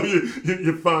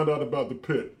 You find out about the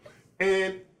pit.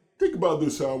 And think about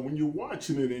this, how when you're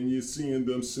watching it and you're seeing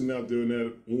them sitting out there in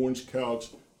that orange couch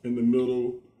in the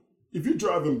middle, if you're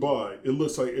driving by, it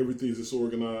looks like everything's just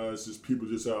organized, there's people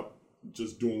just out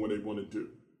just doing what they want to do.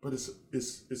 But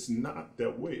it's not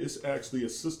that way. It's actually a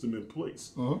system in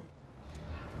place.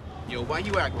 Yo, why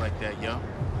you act like that, yo?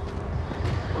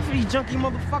 What for these junkie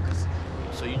motherfuckers?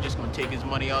 So you just gonna take his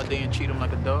money all day and treat him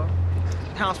like a dog?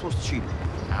 How am I supposed to treat him?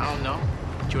 I don't know.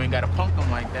 But you ain't gotta punk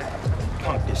him like that.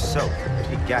 Punk yourself.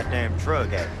 He goddamn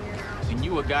drug addict. And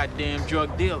you a goddamn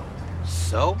drug dealer.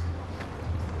 So?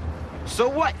 So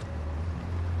what?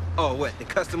 Oh, what? The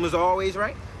customers are always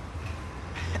right?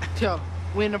 Yo,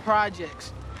 we in the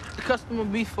projects. The customer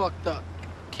be fucked up.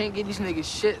 Can't get these niggas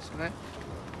shits, man.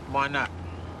 Why not?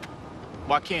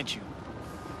 Why can't you?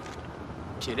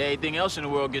 Shit, everything else in the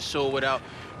world gets sold without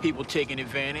people taking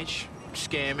advantage,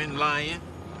 scamming, lying,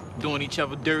 doing each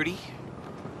other dirty.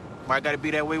 Why gotta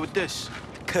be that way with this?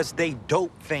 Because they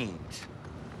dope fiends.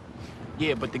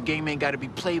 Yeah, but the game ain't gotta be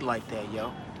played like that,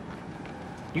 yo.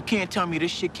 You can't tell me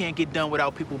this shit can't get done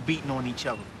without people beating on each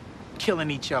other, killing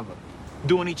each other,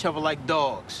 doing each other like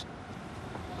dogs.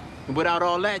 And without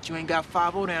all that, you ain't got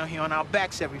 5-0 down here on our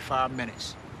backs every 5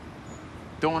 minutes.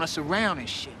 Throwing us around and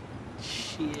shit.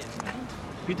 Shit, man.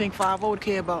 You think 5-0 would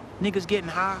care about niggas getting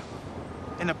high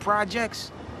in the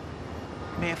projects?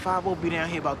 Man, 5-0 be down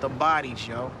here about the bodies,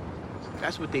 yo.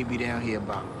 That's what they be down here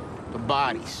about. The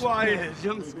bodies. They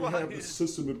have a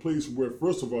system in place where,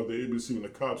 first of all, they're able to see when the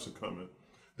cops are coming.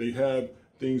 They have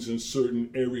things in certain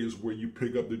areas where you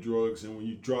pick up the drugs and when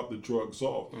you drop the drugs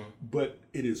off. But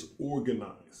it is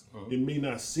organized. It may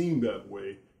not seem that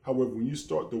way. However, when you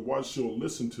start to watch show and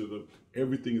listen to them,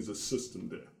 everything is a system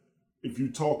there. If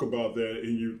you talk about that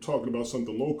and you're talking about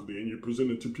something locally and you're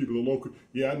presenting to people locally,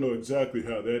 yeah, I know exactly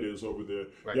how that is over there.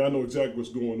 Right. Yeah, I know exactly what's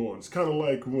going on. It's kind of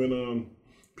like when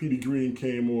Petey Greene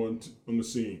came on the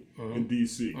scene in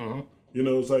D.C. You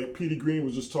know, it's like Petey Greene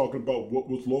was just talking about what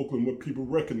was local and what people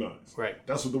recognize. Right.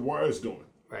 That's what The Wire's doing.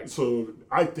 Right. So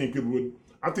I think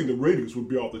the ratings would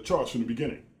be off the charts from the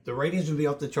beginning. The ratings would be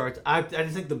off the charts. I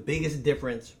just think the biggest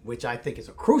difference, which I think is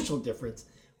a crucial difference,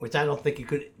 which I don't think it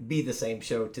could be the same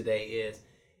show today, is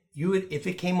if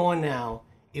it came on now,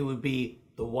 it would be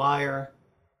The Wire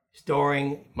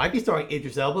might be starring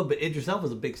Idris Elba, but Idris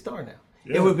Elba's a big star now.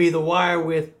 Yeah. It would be The Wire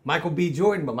with Michael B.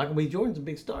 Jordan, but Michael B. Jordan's a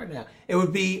big star now. It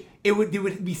would be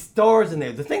stars in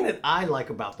there. The thing that I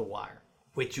like about The Wire,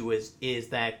 which is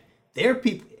that they're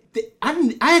people. I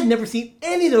had never seen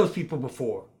any of those people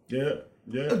before. Yeah.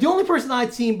 The only person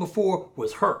I'd seen before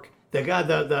was Herc, the guy,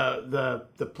 the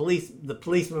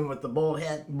policeman with the bald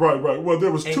head. Right. Well,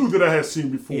 there was two that I had seen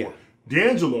before. Yeah.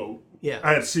 D'Angelo,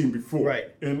 I had seen before,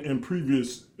 right, in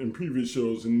previous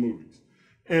shows and movies,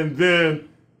 and then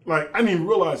I didn't even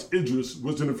realize Idris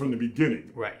was in it from the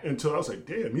beginning, right, until I was like,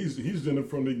 damn, he's in it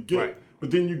from the get. Right.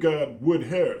 But then you got Wood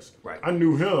Harris. Right. I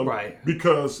knew him, right,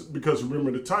 because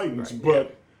Remember the Titans,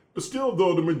 right, but still,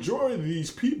 though, the majority of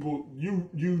these people,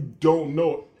 you don't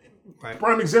know. Right.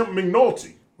 Prime example,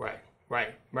 McNulty.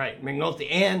 Right.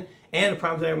 McNulty and the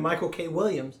prime example, Michael K.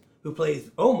 Williams, who plays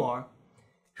Omar,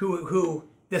 who.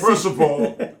 First of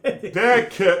all,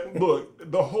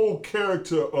 the whole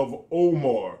character of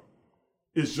Omar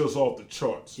is just off the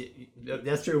charts.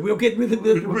 That's true. We're gonna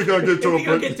get to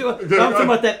it. I'm talking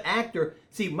about that actor.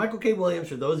 See, Michael K. Williams,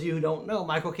 for those of you who don't know,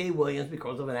 Michael K. Williams,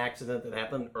 because of an accident that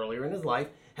happened earlier in his life,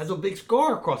 has a big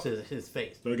scar across his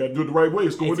face. So you got to do it the right way.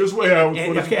 It's going this way.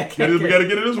 We got to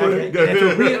get it this way.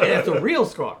 That's a real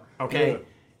scar. Okay. Yeah.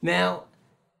 Now,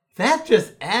 that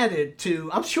just added to.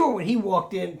 I'm sure when he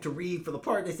walked in to read for the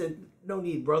part, they said, "No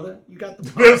need, brother. You got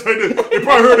the part." They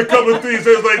probably heard a couple of things.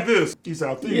 It was like this. He's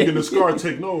out there getting the scar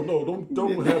taken. No,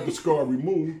 don't have the scar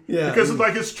removed. Yeah. Because it's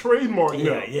like it's trademark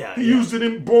now. Yeah. He used it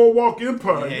in Boardwalk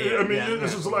Empire.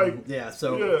 This is like. Yeah.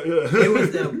 So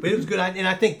it was good, and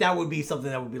I think that would be something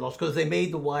that would be lost because they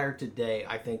made The Wire today.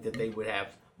 I think that they would have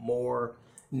more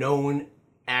known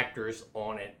actors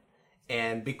on it.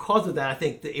 And because of that, I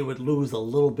think that it would lose a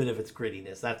little bit of its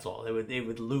grittiness. That's all. It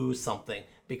would lose something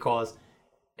because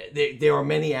There are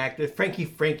many actors. Frankie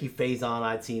Faison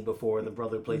I'd seen before, the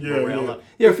brother who played Yeah. Morel.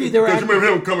 There are a few. Because you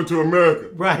remember him coming to America.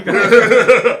 Right.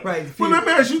 Right. Well, let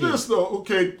me ask you this, though.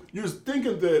 Okay, you're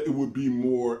thinking that it would be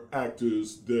more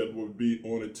actors that would be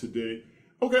on it today.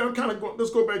 Okay, I'm kind of going.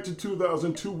 Let's go back to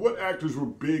 2002. What actors were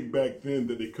big back then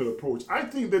that they could approach? I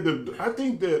think that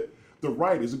the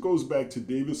writers. It goes back to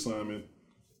David Simon,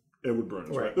 Edward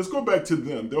Burns. Right. Let's go back to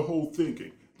them. Their whole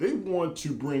thinking. They want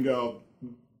to bring out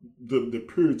the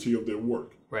purity of their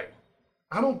work. Right.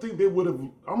 I don't think they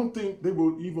would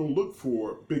even look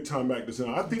for big time actors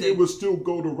now. I think they would still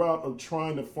go the route of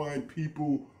trying to find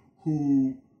people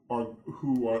who are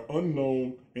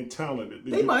unknown and talented.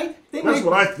 They might. That's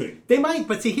what I think. They might,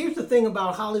 but see, here's the thing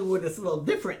about Hollywood. It's a little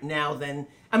different now than.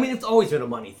 I mean, it's always been a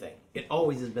money thing. It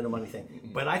always has been a money thing.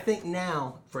 Mm-hmm. But I think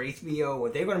now for HBO,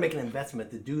 if they're going to make an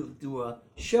investment to do a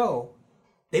show,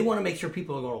 they want to make sure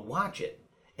people are going to watch it.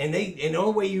 And the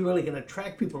only way you really can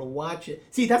attract people to watch it.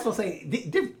 See, that's what I'm saying.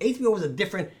 HBO was a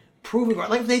different proving ground.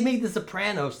 Like they made The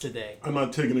Sopranos today. I'm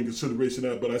not taking into consideration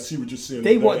that, but I see what you're saying.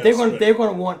 They're going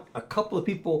to want a couple of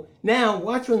people. Now,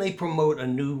 watch when they promote a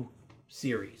new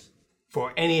series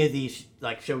for any of these,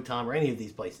 like Showtime or any of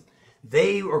these places.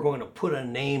 They are going to put a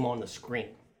name on the screen.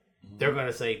 Mm-hmm. They're going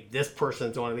to say, this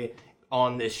person's going to be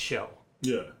on this show.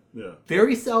 Yeah.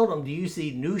 Very seldom do you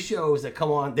see new shows that come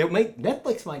on.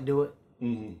 Netflix might do it.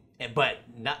 Mm-hmm. But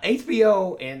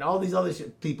HBO and all these other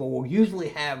people will usually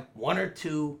have one or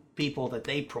two people that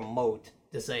they promote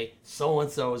to say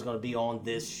so-and-so is going to be on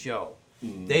this show.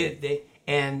 Mm-hmm.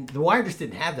 And The Wire just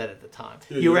didn't have that at the time.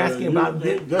 You were asking about...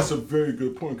 That's a very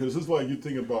good point, because it's like you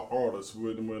think about artists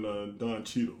when Don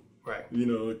Cheadle. Right.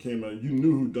 It came out. You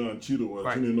knew who Don Cheadle was.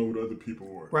 Right. You didn't know who the other people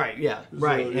were. Right. Yeah.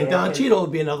 Right. And Don Cheadle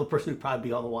would be another person who'd probably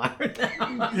be on The Wire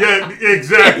now. Yeah.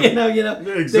 Exactly.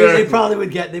 Exactly. They probably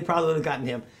would have gotten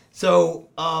him. So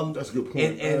that's a good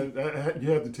point. And you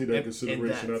have to take that into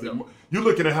consideration. You're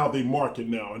looking at how they market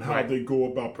now and how they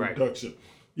go about production. Right.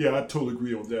 Yeah, I totally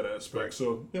agree on that aspect. Right.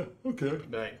 So yeah, okay.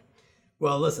 Right.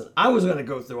 Well, listen, I was going to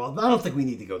go through all. I don't think we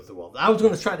need to go through all. I was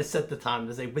going to try to set the time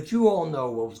to say, but you all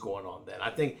know what was going on then. I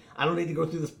think I don't need to go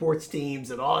through the sports teams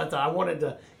and all that. I wanted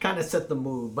to kind of set the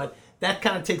mood, but that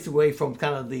kind of takes away from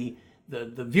kind of the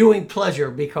viewing pleasure,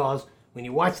 because when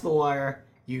you watch The Wire,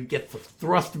 you get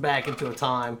thrust back into a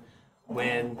time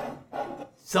when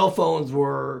cell phones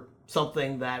were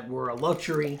something that were a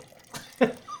luxury.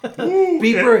 Not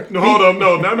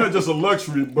just a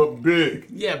luxury, but big.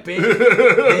 Yeah, big.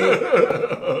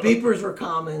 Beepers were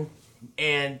common,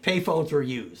 and payphones were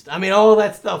used. I mean, all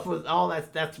that stuff was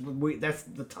that's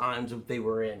the times that they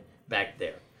were in back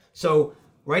there. So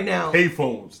right now,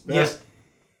 payphones.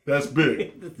 That's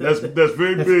big. That's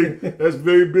very big. That's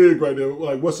very big right there.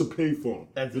 Like, what's a payphone?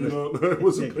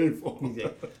 What's a payphone?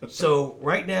 Exactly. So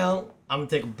right now, I'm gonna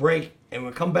take a break, and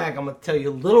when we come back, I'm gonna tell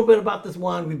you a little bit about this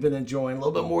wine we've been enjoying, a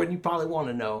little bit more than you probably want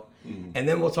to know, and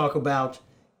then we'll talk about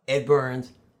Ed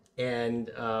Burns and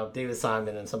David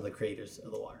Simon and some of the creators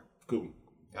of The Wire. Cool.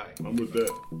 All right. I'm with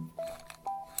that.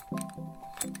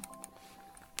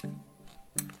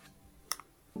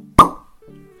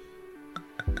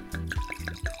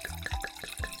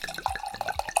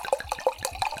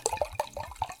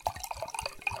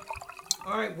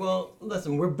 All right, well,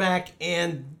 listen, we're back,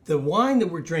 and the wine that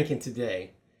we're drinking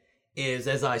today is,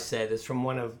 as I said, is from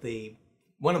one of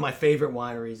my favorite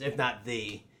wineries, if not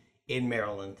the, in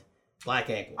Maryland, Black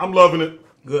Ankle. I'm loving it.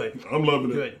 Good. I'm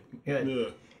loving it. Good. Yeah.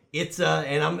 It's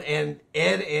and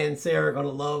Ed and Sarah are gonna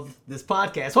love this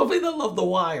podcast. Hopefully they'll love The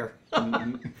Wire,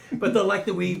 but they'll like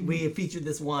that we featured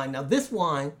this wine. Now this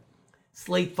wine,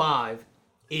 Slate 5,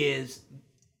 is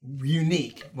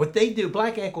unique. What they do,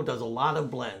 Black Ankle does a lot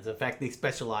of blends. In fact, they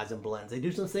specialize in blends. They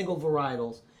do some single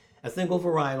varietals. A single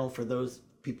varietal, for those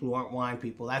people who aren't wine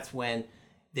people, that's when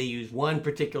they use one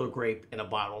particular grape in a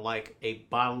bottle, like a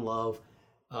bottle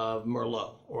of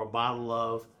Merlot or a bottle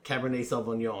of Cabernet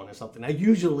Sauvignon or something. Now,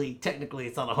 usually, technically,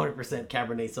 it's not 100%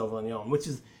 Cabernet Sauvignon, which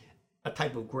is a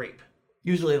type of grape.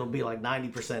 Usually it'll be like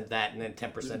 90% that and then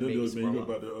 10% maybe Merlot. You're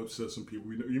about to upset some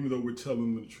people. Even though we're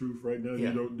telling them the truth right now,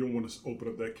 you don't want to open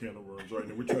up that can of worms right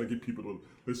now. We're trying to get people to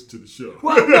listen to the show.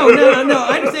 Well, no.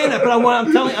 I understand that, but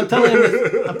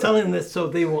I'm telling them this so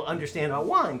they will understand our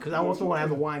wine, because I also want to have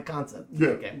a wine concept. Yeah,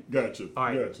 okay. Gotcha. All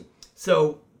right. Gotcha.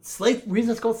 So reason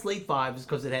it's called Slate 5 is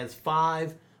because it has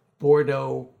 5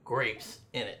 Bordeaux grapes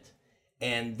in it.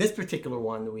 And this particular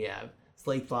one that we have,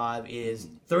 Slate 5, is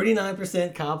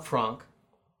 39% Cab Franc,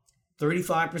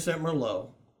 35% Merlot,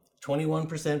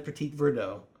 21% Petit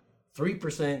Verdot,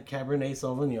 3% Cabernet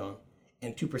Sauvignon,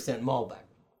 and 2% Malbec.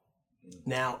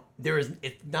 Now,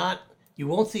 you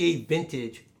won't see a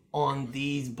vintage on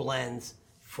these blends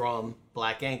from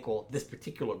Black Ankle, this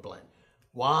particular blend.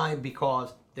 Why?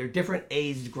 Because there are different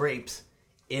aged grapes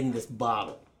in this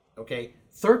bottle. Okay,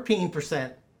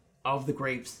 13% of the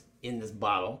grapes in this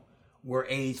bottle were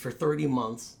aged for 30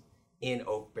 months in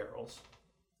oak barrels.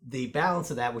 The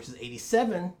balance of that, which is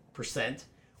 87%,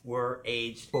 were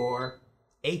aged for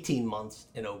 18 months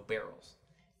in oak barrels.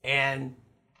 And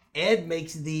Ed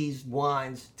makes these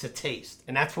wines to taste,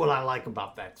 and that's what I like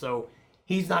about that. So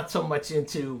he's not so much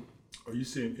into... Are you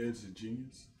saying Ed's a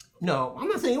genius? No, I'm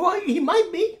not saying, well, he might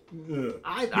be. Yeah.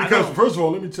 Because first of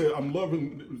all, let me tell you, I'm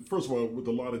loving, first of all, with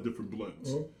a lot of different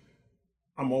blends. Mm-hmm.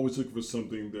 I'm always looking for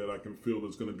something that I can feel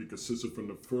is going to be consistent from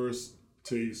the first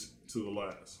taste to the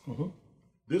last. Mm-hmm.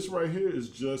 This right here is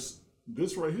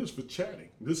for chatting.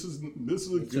 This is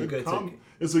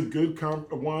a good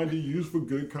wine to use for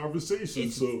good conversation.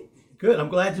 So good. I'm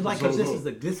glad you like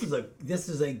it. This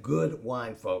is a good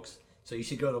wine, folks. So you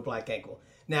should go to Black Ankle.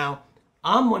 Now,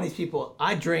 I'm one of these people.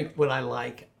 I drink what I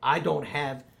like. I don't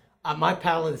have my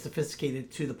palate is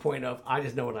sophisticated to the point of I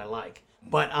just know what I like.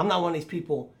 But I'm not one of these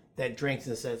people that drinks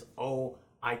and says, "Oh,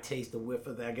 I taste a whiff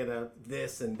of that. I get a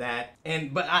this and that."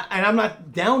 And I'm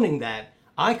not downing that.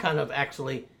 I kind of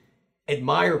actually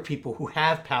admire people who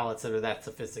have palates that are that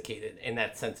sophisticated and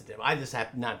that sensitive. I just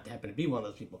happen to be one of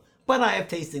those people. But I have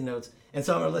tasting notes, and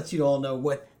so I'm going to let you all know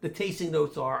what the tasting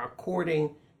notes are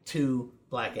according to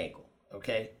Black Ankle.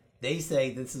 Okay, they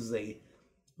say this is has a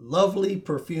lovely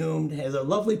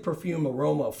perfume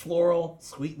aroma of floral,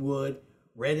 sweet wood,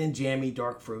 red and jammy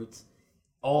dark fruits,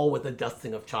 all with a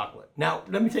dusting of chocolate. Now,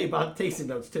 let me tell you about tasting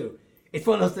notes too. It's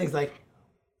one of those things like,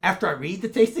 after I read the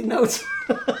tasting notes,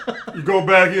 you go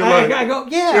back, you're like, I go,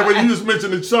 yeah. Yeah, but you just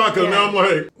mentioned the chocolate, now I'm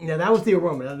like. Yeah, that was the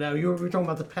aroma. Now you were talking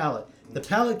about the palate. The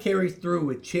palate carries through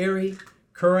with cherry,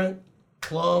 currant,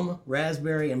 plum,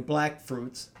 raspberry, and black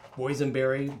fruits,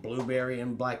 boysenberry, blueberry,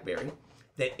 and blackberry,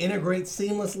 that integrate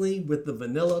seamlessly with the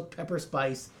vanilla, pepper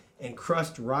spice, and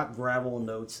crushed rock gravel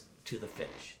notes to the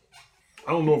finish.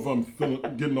 I don't know if I'm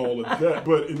getting all of that,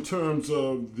 but in terms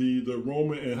of the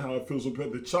aroma and how it feels,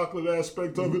 the chocolate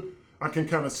aspect of it, I can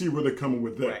kind of see where they're coming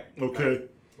with that. Right. Okay.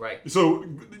 Right. So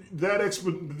that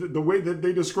the way that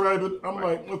they describe it, I'm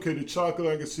like, okay, the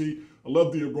chocolate I can see. I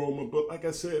love the aroma, but like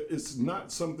I said, it's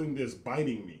not something that's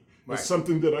biting me. Right. It's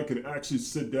something that I can actually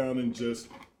sit down and just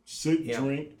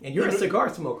drink. And you're a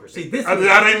cigar smoker. See, I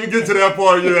didn't even get to that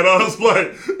part yet. I was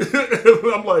like,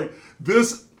 I'm like,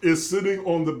 this is sitting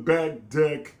on the back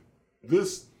deck.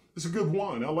 This is a good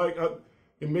wine.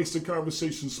 It makes the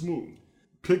conversation smooth.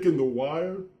 Picking the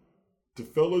wire to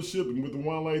fellowship, and with a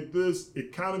wine like this,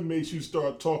 it kind of makes you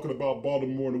start talking about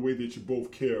Baltimore in a way that you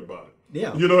both care about it.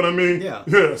 Yeah. You know what I mean? Yeah.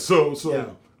 Yeah. So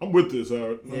I'm with this,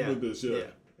 Howard. I'm with this, yeah.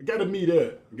 I gotta meet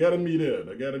Ed. I gotta meet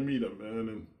him, man,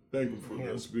 and thank him for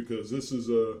this, because this is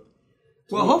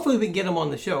well, hopefully we can get him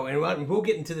on the show, and we'll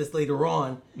get into this later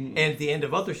on and at the end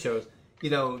of other shows. You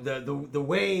know, the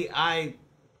way I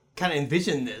kind of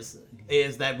envision this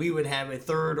is that we would have a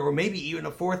third or maybe even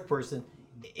a fourth person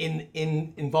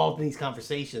involved in these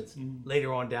conversations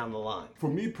later on down the line. For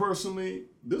me personally,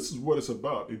 this is what it's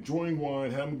about: enjoying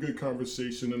wine, having good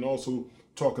conversation, and also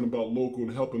talking about local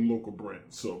and helping local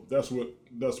brands. So that's what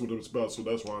it's about. So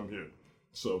that's why I'm here.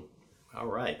 So, all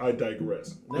right, I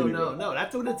digress. No,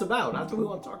 that's what it's about. That's what we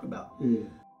want to talk about.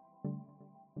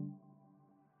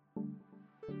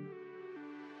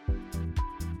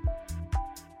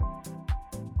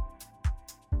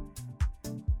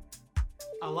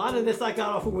 A lot of this I got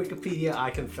off of Wikipedia,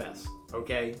 I confess,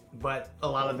 okay? But a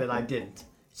lot of it I didn't.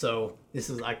 So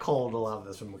I called a lot of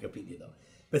this from Wikipedia, though.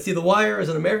 But see, The Wire is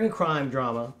an American crime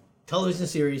drama television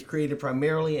series created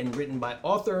primarily and written by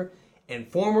author and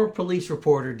former police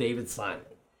reporter David Simon.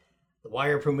 The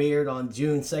Wire premiered on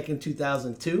June 2nd,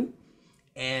 2002,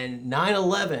 and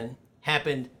 9/11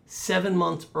 happened 7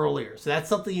 months earlier. So that's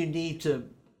something you need to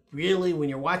really, when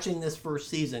you're watching this first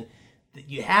season, that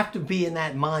you have to be in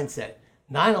that mindset.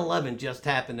 9/11 just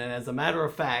happened, and as a matter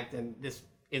of fact, and this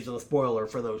isn't a spoiler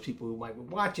for those people who might be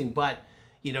watching, but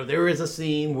you know, there is a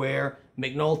scene where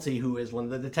McNulty, who is one of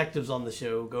the detectives on the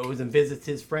show, goes and visits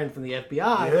his friend from the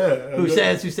FBI, who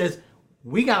says,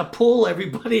 we got to pull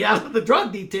everybody out of the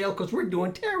drug detail because we're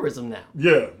doing terrorism now.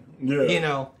 Yeah. You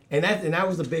know, and that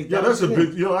was a big. Yeah, that's a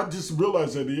big. You know, I just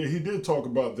realized that he did talk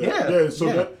about that. Yeah.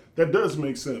 So that does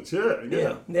make sense.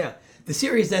 Yeah. The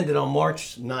series ended on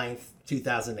March 9th,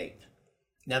 2008.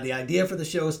 Now, the idea for the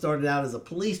show started out as a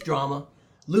police drama,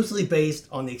 loosely based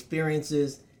on the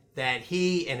experiences that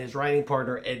he and his writing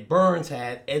partner Ed Burns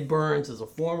had. Ed Burns is a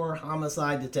former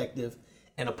homicide detective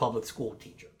and a public school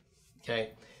teacher. Okay,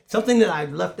 something that I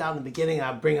left out in the beginning,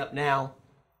 I bring up now.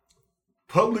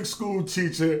 Public school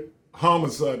teacher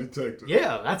homicide detective.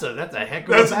 Yeah, that's a heck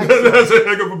of a background. That's a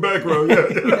heck of a background,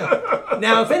 yeah.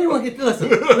 Now, if anyone can listen,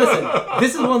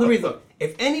 this is one of the reasons.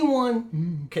 If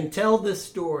anyone can tell this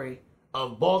story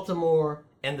of Baltimore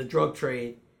and the drug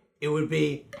trade, it would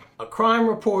be a crime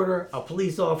reporter, a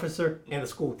police officer, and a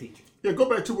school teacher. Yeah, go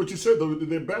back to what you said, though,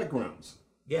 their backgrounds.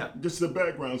 Yeah. Just their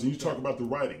backgrounds, and you talk about the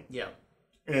writing. Yeah.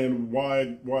 And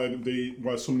why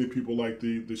so many people like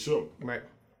the show. Right.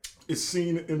 It's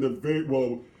seen in the very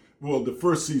the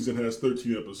first season has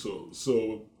 13 episodes.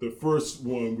 So the first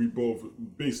one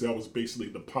that was basically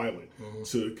the pilot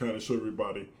to kind of show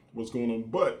everybody what's going on.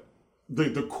 But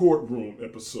the courtroom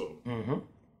episode,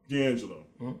 D'Angelo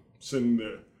sitting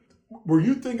there. Were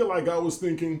you thinking like I was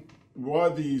thinking, why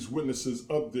these witnesses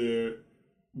up there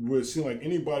would seem like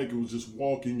anybody who was just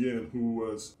walking in who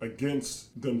was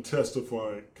against them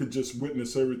testifying could just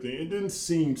witness everything? It didn't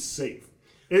seem safe.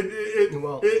 And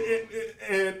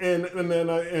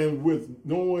with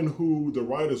knowing who the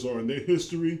writers are and their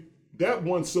history, that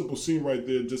one simple scene right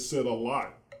there just said a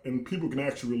lot, and people can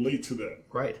actually relate to that.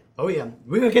 Right. Oh yeah,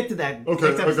 we're gonna get to that. Okay.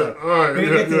 All right. We're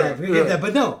gonna get to that. We're gonna get to that.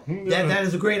 But no, that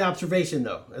is a great observation,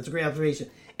 though. That's a great observation.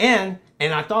 And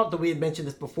I thought that we had mentioned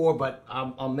this before, but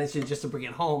I'll mention it just to bring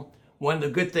it home. One of the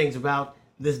good things about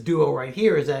this duo right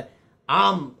here is that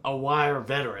I'm a Wire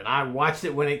veteran. I watched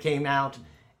it when it came out,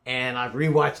 and I've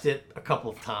rewatched it a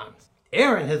couple of times.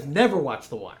 Aaron has never watched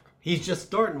The Wire. He's just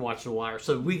starting to watch The Wire.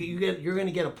 So you're going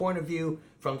to get a point of view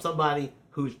from somebody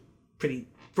who's pretty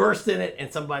versed in it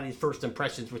and somebody's first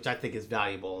impressions, which I think is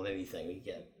valuable in anything we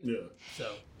get. Yeah.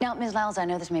 So now, Ms. Lyles, I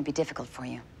know this may be difficult for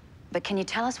you, but can you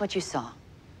tell us what you saw?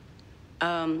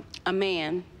 A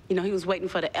man, he was waiting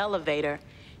for the elevator,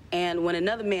 and when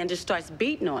another man just starts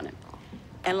beating on him.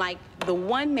 And like the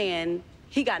one man,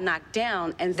 he got knocked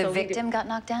down, and the victim got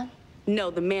knocked down?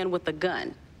 No, the man with the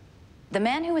gun. The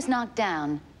man who was knocked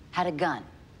down had a gun.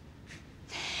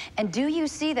 And do you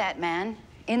see that man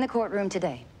in the courtroom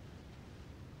today?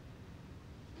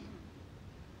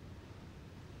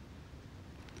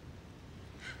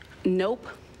 Nope.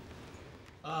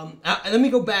 Let me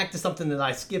go back to something that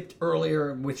I skipped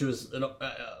earlier, which was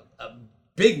a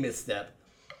big misstep.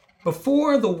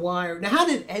 Before The Wire, now how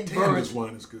did Ed Burns... Damn, this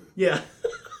wine is good. Yeah.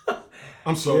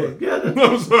 I'm sorry. Yeah.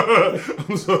 I'm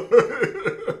sorry.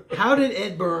 How did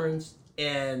Ed Burns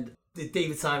and did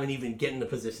David Simon even get in the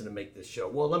position to make this show?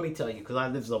 Well, let me tell you,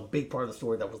 because this is a big part of the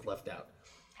story that was left out.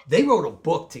 They wrote a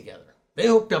book together. They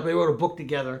hooked up. They wrote a book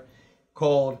together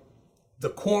called The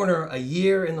Corner, A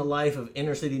Year in the Life of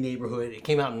Inner City Neighborhood. It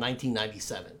came out in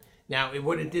 1997. Now,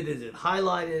 what it did is it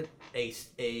highlighted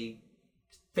a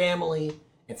family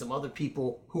and some other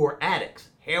people who are addicts,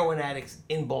 heroin addicts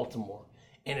in Baltimore,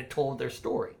 and it told their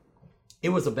story. It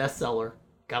was a bestseller,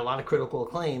 got a lot of critical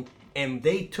acclaim, and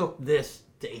they took this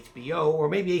to HBO, or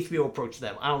maybe HBO approached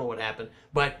them. I don't know what happened,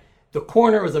 but The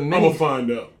Corner is a mini... I'm gonna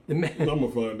find out.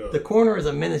 The Corner is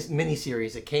a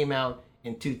mini-series that came out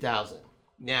in 2000.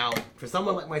 Now, for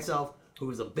someone like myself, who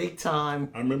was a big-time...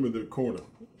 I remember The Corner.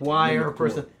 Wire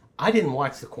person, I didn't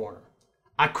watch The Corner.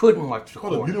 I couldn't watch The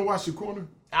Corner. Hold on, you didn't watch The Corner?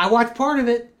 I watched part of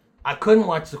it. I couldn't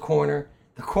watch The Corner.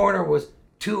 The Corner was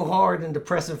too hard and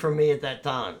depressing for me at that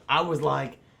time. I was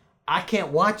like, I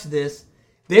can't watch this.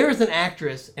 There's an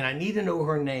actress, and I need to know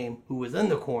her name, who was in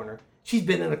The Corner. She's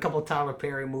been in a couple of Tyler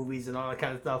Perry movies and all that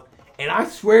kind of stuff. And I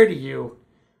swear to you,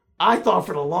 I thought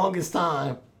for the longest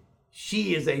time,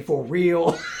 she is a for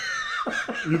real.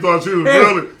 You thought she was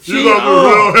real? You thought she was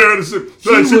real Harrison.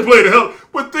 She played the hell.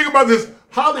 But think about this.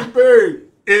 Halle Berry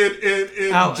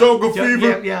in Jungle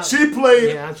Fever. Yeah. She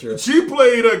played. Yeah, sure. She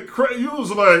played a. You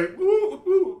was like,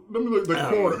 ooh, let me look at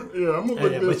The Corner. Yeah, I'm gonna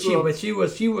look this up. But she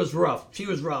was rough. She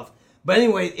was rough. But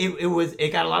anyway,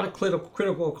 it got a lot of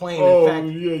critical acclaim. Oh, in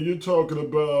fact, yeah, you're talking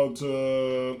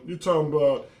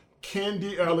about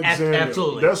Candy Alexander.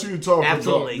 Absolutely. That's who you're talking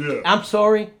absolutely. about. Yeah. I'm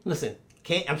sorry. Listen,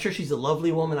 I'm sure she's a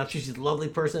lovely woman. I'm sure she's a lovely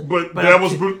person. But that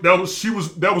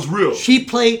was real. She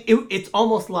played. It's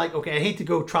almost like, okay, I hate to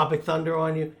go Tropic Thunder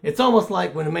on you. It's almost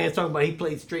like when a man's talking about he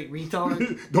played straight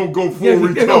retard. Don't go full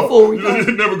retard.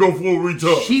 You never go full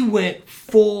retard. She went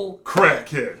full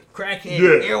crackhead,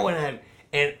 heroin addict.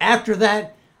 And after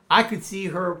that, I could see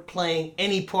her playing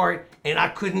any part, and I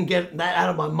couldn't get that out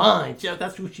of my mind.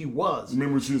 That's who she was.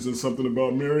 Remember she was in Something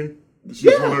About Mary? She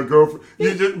was one of her girlfriend.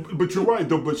 Yeah, but you're right,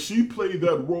 though. But she played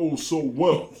that role so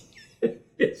well.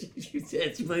 She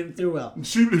played it too well.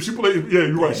 She played, yeah,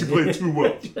 you're right. She played it too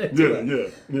well.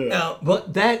 Yeah.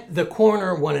 But The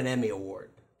Corner won an Emmy Award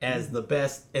as the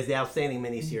outstanding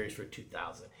miniseries for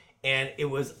 2000. And it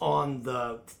was on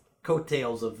the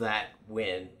coattails of that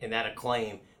win and that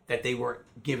acclaim that they were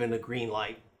given a green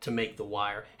light to make The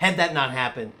Wire. Had that not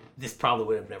happened, this probably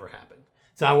would have never happened.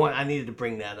 So I needed to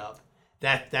bring that up.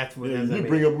 That's what you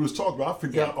bring up. We was talking about. I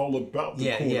forgot all about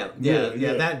the corner.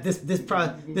 Yeah. This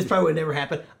probably would never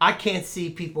happen. I can't see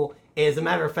people. As a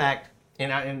matter of fact,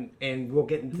 and we'll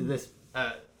get into this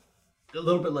a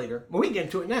little bit later. But we can get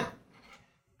into it now.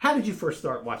 How did you first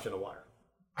start watching The Wire?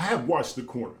 I have watched The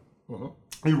Corner.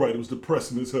 You're right. It was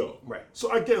depressing as hell. Right.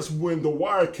 So I guess when The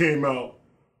Wire came out,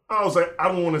 I was like, I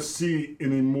don't want to see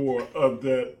any more of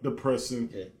that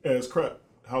depressing as crap.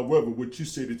 However, what you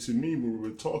stated to me when we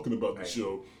were talking about the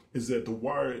show is that The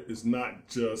Wire is not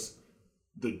just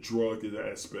the drug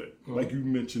aspect. Like you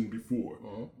mentioned before,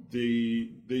 they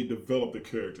develop the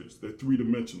characters. They're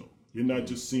three-dimensional. You're not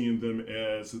just seeing them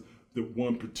as the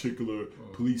one particular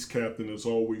police captain that's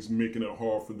always making it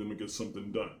hard for them to get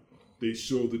something done. They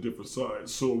show the different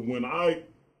sides. So when I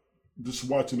just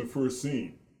watching the first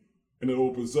scene, and it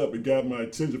opens up, it got my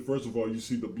attention. First of all, you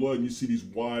see the blood, and you see these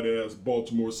wide-ass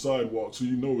Baltimore sidewalks, so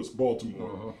you know it's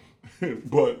Baltimore.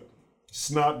 But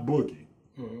Snot Boogie,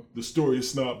 the story of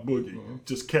Snot Boogie,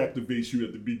 just captivates you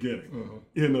at the beginning.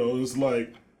 You know, it's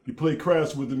like you play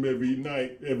craps with him every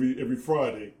night, every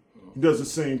Friday. He does the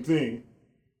same thing,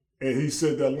 and he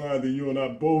said that line that you and I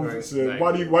both said,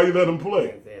 why you let him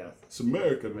play? It's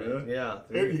America, man.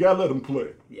 You gotta let him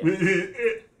play.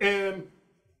 And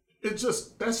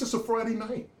that's just a Friday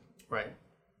night. Right.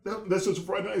 That's just a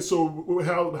Friday night. So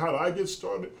how do I get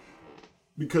started?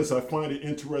 Because I find it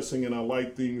interesting and I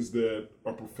like things that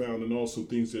are profound and also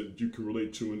things that you can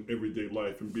relate to in everyday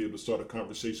life and be able to start a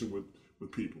conversation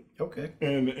with people. Okay.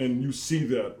 And you see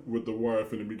that with The Wire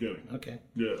from the beginning. Okay.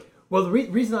 Yeah. Well, the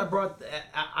reason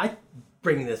I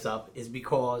bring this up is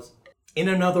because in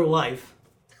another life,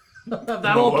 that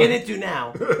I won't get into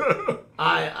now,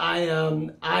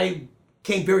 I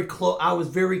came very close. I was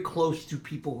very close to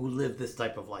people who live this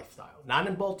type of lifestyle. Not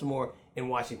in Baltimore, in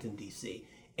Washington D.C.,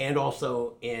 and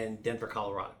also in Denver,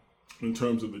 Colorado. In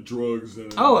terms of the drugs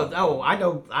and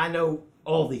I know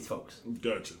all these folks.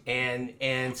 Gotcha.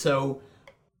 And so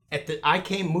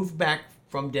I moved back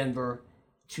from Denver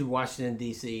to Washington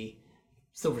D.C.,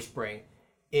 Silver Spring,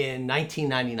 in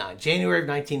 1999, January of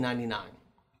 1999.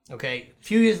 Okay, a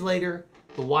few years later,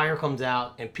 The Wire comes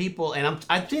out, and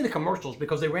I've seen the commercials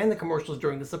because they ran the commercials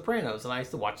during The Sopranos, and I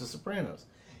used to watch The Sopranos.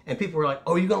 And people were like,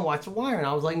 "Oh, you're gonna watch The Wire?" And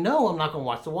I was like, "No, I'm not gonna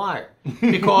watch The Wire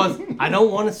because I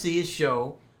don't want to see a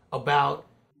show about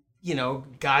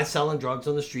guys selling drugs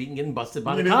on the street and getting busted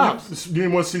by the cops." You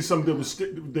didn't want to see something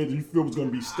that you feel was going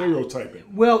to be stereotyping.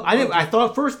 Well, I didn't. I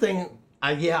thought first thing,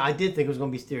 I did think it was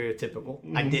going to be stereotypical.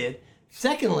 I did.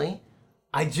 Secondly,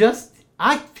 I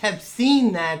have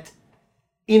seen that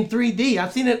in 3D.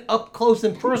 I've seen it up close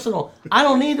and personal. I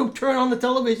don't need to turn on the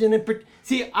television and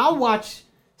see. I'll watch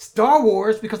Star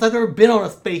Wars because I've never been on a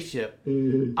spaceship.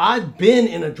 I've been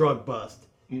in a drug bust,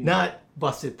 not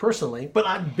busted personally, but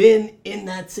I've been in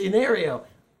that scenario.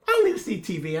 I don't need to see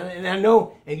TV, and I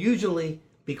know. And usually,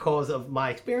 because of my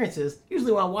experiences,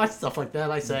 usually when I watch stuff like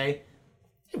that, I say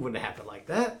it wouldn't have happened like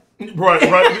that. Right.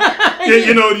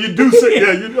 You do say,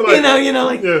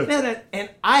 and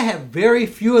I have very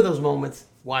few of those moments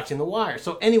watching The Wire.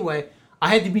 So anyway, I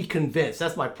had to be convinced.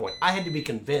 That's my point. I had to be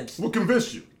convinced. What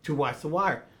convinced you? To watch The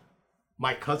Wire.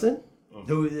 My cousin,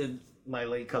 who is my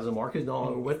late cousin Mark, is no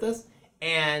longer with us,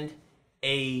 and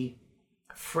a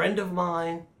friend of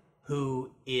mine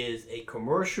who is a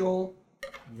commercial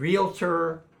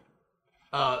realtor,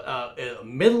 a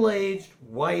middle-aged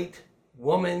white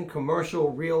woman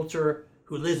commercial realtor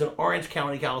who lives in Orange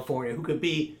County, California,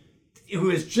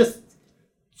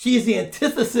 she's the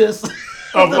antithesis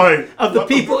of the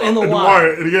people in The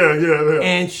Wire. Yeah.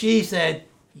 And she said,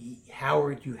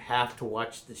 "Howard, you have to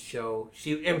watch the show."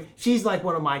 She's like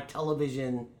one of my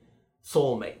television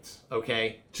soulmates.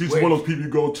 Okay, she's one of those people you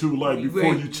go to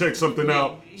before you check something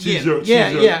out. She's your or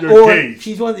gauge.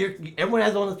 She's one of everyone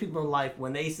has one of those people in life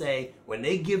when they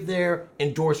give their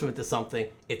endorsement to something,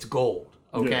 it's gold.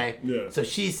 Okay, yeah. So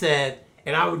she said,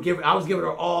 and I was giving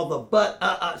her all the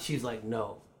she's like,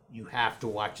 "No, you have to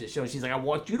watch this show." And she's like, "I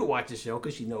want you to watch the show,"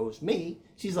 because she knows me.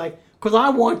 She's like, "Because I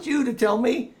want you to tell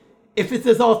me if it's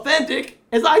as authentic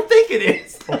as I think it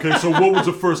is." Okay, so what was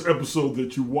the first episode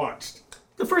that you watched?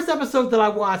 The first episode that I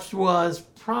watched was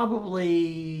probably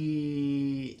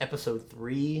episode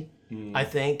 3, I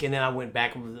think, and then I went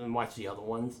back and watched the other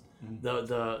ones.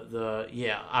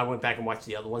 I went back and watched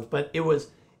the other ones, but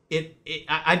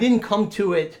I didn't come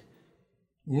to it,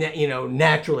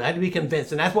 naturally. I had to be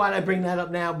convinced, and that's why I bring that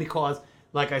up now because,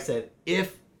 like I said,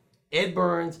 if Ed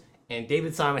Burns and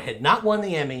David Simon had not won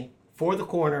the Emmy for The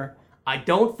Corner, I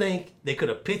don't think they could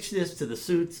have pitched this to the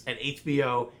Suits at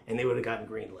HBO and they would have gotten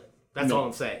greenlit. That's all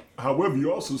I'm saying. However,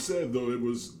 you also said, though, it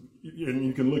was, and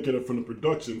you can look at it from the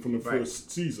production from the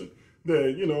first season,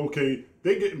 that,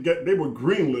 they were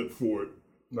greenlit for it.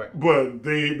 Right. But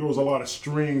there was a lot of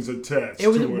strings attached to it.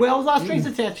 Well, there was a lot of strings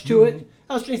attached to it.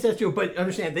 But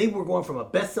understand, they were going from a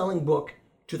best-selling book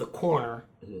to The Corner.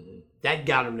 That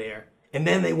got them there. And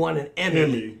then they won an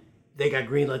Emmy. They got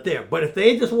greenlit there. But if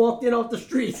they just walked in off the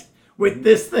street with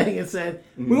this thing and said,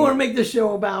 we want to make this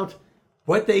show about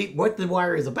what The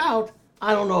Wire is about,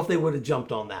 I don't know if they would have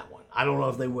jumped on that one. I don't know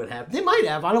if they would have. They might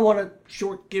have. I don't want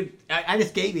to I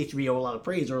just gave HBO a lot of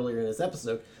praise earlier in this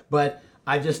episode, but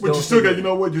I just don't. But you still got,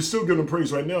 you're still giving them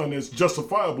praise right now, and it's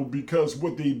justifiable because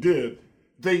what they did,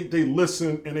 they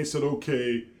listened and they said,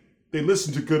 okay, they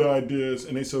listened to good ideas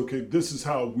and they said, okay, this is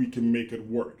how we can make it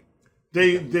work.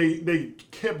 They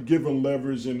kept giving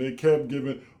leverage and they kept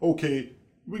giving, okay,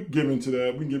 we give into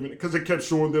that, we give it, because they kept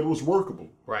showing that it was workable.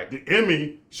 Right. The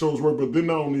Emmy shows work, but then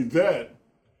not only that,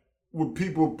 with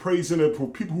people praising it, for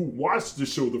people who watched the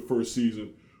show the first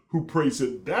season, who praised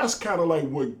it, that's kind of like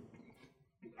what,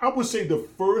 I would say the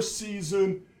first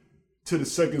season to the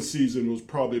second season was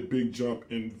probably a big jump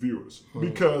in viewers.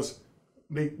 Because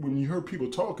when you heard people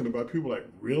talking about it, people were like,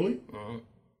 really?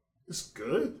 It's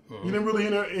good. You didn't really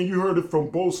hear that, and you heard it from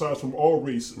both sides, from all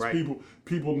races. Right.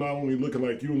 People not only looking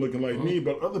like you and looking like me,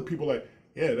 but other people like,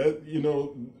 yeah, that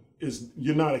is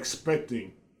you're not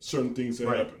expecting certain things to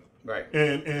happen. Right.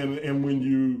 And when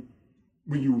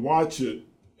you watch it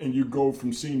and you go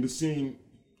from scene to scene,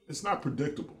 it's not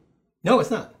predictable. No,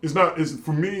 it's not. It's not.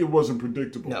 For me, it wasn't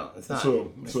predictable. No, it's not.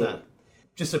 It's not.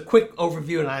 Just a quick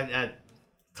overview, and I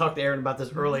talked to Aaron about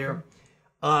this earlier.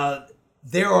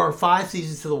 There are 5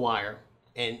 seasons to The Wire,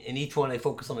 and in each one they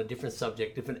focus on a different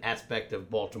subject, different aspect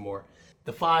of Baltimore.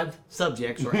 The 5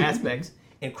 subjects or aspects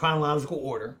in chronological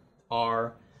order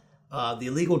are the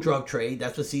illegal drug trade.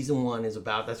 That's what season 1 is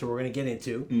about. That's what we're going to get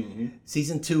into.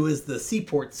 Season 2 is the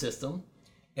seaport system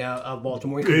of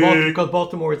Baltimore, because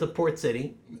Baltimore is a port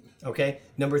city. Okay.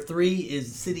 Number 3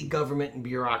 is city government and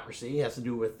bureaucracy. It has to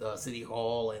do with City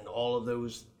Hall and all of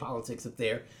those politics up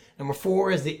there. Number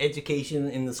 4 is the education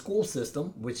in the school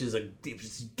system, which is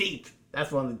deep.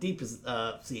 That's one of the deepest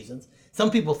seasons.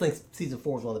 Some people think season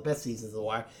 4 is one of the best seasons of The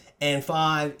Wire. And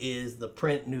 5 is the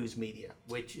print news media,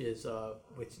 which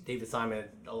David Simon had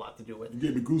a lot to do with. You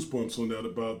gave me goosebumps on that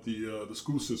about the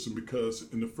school system,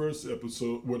 because in the first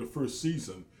episode, the first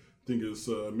season, I think it's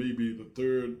maybe the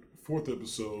 3rd, 4th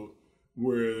episode,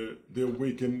 where they're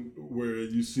waking, where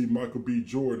you see Michael B.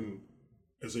 Jordan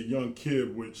as a young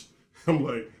kid, which I'm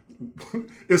like,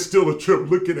 it's still a trip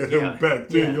looking at him back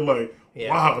then. You're like,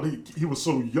 wow, he was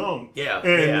so young.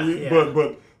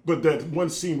 But that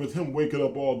one scene with him waking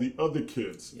up all the other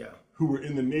kids who were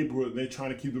in the neighborhood, and they're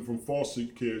trying to keep them from foster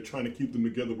care, trying to keep them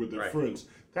together with their friends.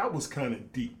 That was kind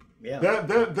of deep. Yeah.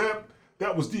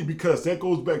 That was deep, because that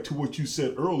goes back to what you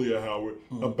said earlier, Howard,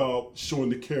 about showing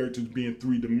the characters being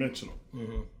 3-dimensional.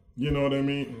 You know what I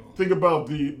mean? Think about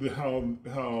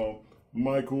how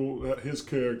Michael, his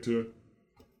character,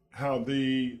 how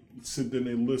they sit there and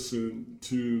they listen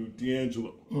to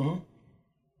D'Angelo.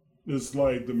 It's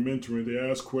like the mentoring. They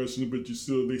ask questions, but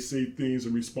they say things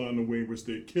and respond the way in which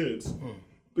they're kids.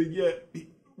 But yet,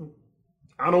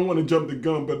 I don't want to jump the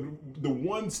gun, but the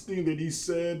one thing that he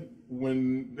said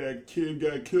when that kid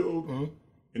got killed,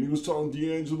 and he was talking to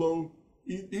D'Angelo,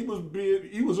 he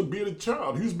was being a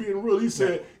child. He was being real. He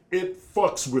said, it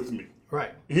fucks with me.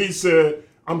 Right. He said,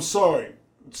 I'm sorry.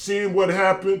 Seeing what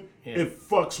happened, it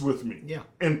fucks with me. Yeah.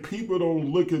 And people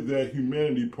don't look at that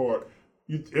humanity part.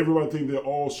 Everybody think they're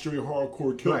all straight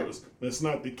hardcore killers. Right. That's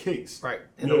not the case. Right.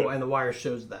 And The Wire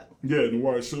shows that. Yeah, The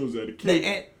Wire shows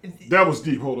that. That was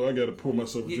deep. Hold on, I got to pull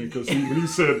myself in, because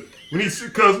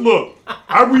because look,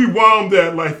 I rewound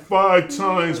that like 5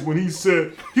 times when he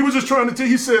said, he was just trying to tell,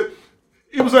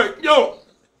 he was like, yo,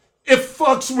 it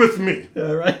fucks with me.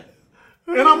 Yeah, right.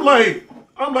 And I'm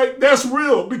like, that's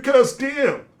real, because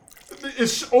damn,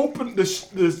 it's open.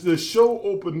 The show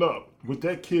opened up with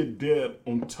that kid dead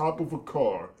on top of a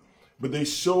car, but they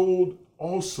showed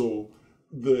also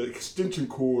the extension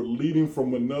cord leading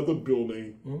from another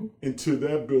building into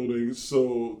that building,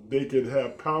 so they could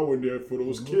have power in there for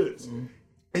those kids.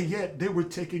 And yet they were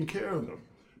taking care of them.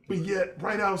 But yet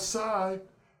right outside,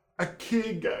 a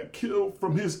kid got killed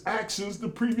from his actions the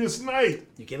previous night.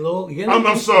 You get a little.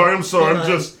 I'm sorry. I'm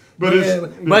just.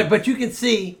 But but you can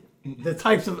see the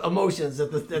types of emotions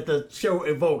that the show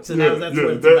evokes, and that's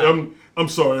what it's about. I'm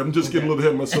sorry, I'm just getting a little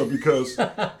ahead of myself because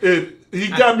he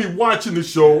got me watching the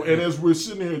show, and as we're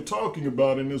sitting here talking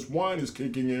about it, and this wine is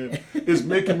kicking in, it's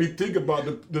making me think about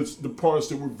the parts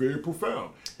that were very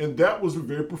profound, and that was a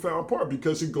very profound part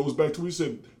because it goes back to what we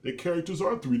said, the characters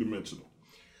are three-dimensional.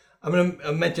 I'm going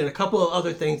to mention a couple of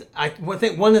other things. One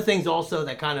of the things also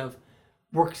that kind of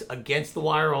works against The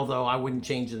Wire, although I wouldn't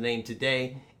change the name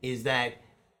today, is that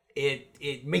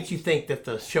it makes you think that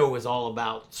the show is all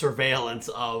about surveillance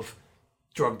of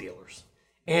drug dealers.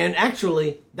 And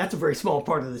actually, that's a very small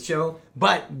part of the show,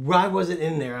 but why was it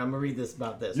in there? I'm going to read this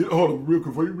about this. Hold on, real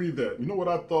quick, before you read that, you know what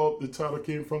I thought the title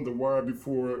came from, The Wire,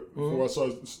 before I saw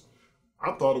it?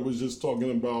 I thought it was just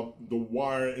talking about The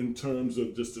Wire in terms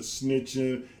of just the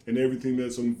snitching and everything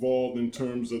that's involved in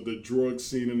terms of the drug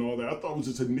scene and all that. I thought it was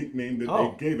just a nickname that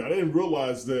they gave it. I didn't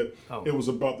realize that it was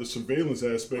about the surveillance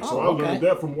aspect. So I learned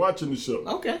that from watching the show.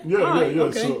 Okay. Yeah.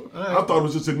 Okay. So I thought it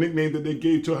was just a nickname that they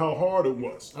gave to how hard it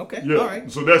was. Okay. Yeah. All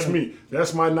right. So that's me.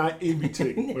 That's my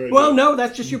naivete. Well, no,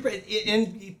 that's just your...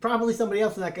 And probably somebody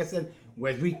else, like I said,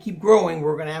 as we keep growing,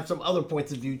 we're going to have some other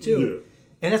points of view, too. Yeah.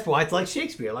 And that's why it's like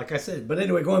Shakespeare, like I said. But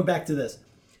anyway, going back to this.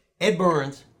 Ed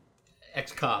Burns,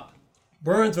 ex-cop.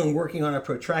 Burns, when working on a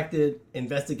protracted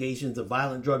investigations of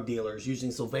violent drug dealers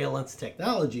using surveillance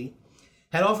technology,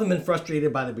 had often been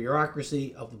frustrated by the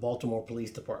bureaucracy of the Baltimore Police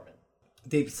Department.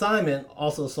 Dave Simon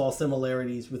also saw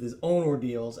similarities with his own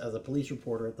ordeals as a police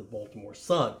reporter at the Baltimore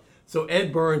Sun. So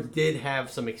Ed Burns did have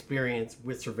some experience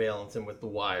with surveillance and with The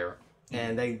Wire,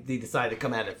 and they decided to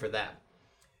come at it for that.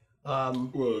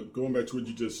 Well, going back to what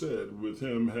you just said, with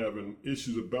him having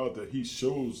issues about that, he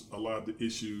shows a lot of the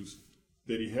issues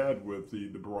that he had with the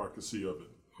bureaucracy of it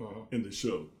in the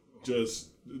show. Just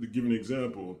to give an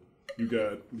example, you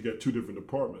got two different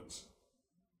departments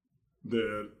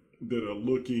that are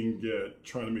looking at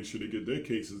trying to make sure they get their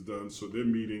cases done. So they're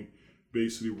meeting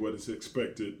basically what is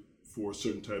expected for a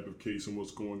certain type of case and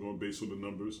what's going on based on the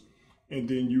numbers. And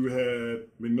then you had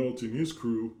McNulty and his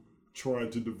crew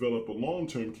trying to develop a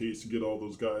long-term case to get all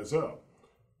those guys out.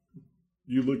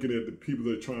 You're looking at the people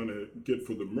that are trying to get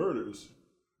for the murders,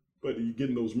 but you're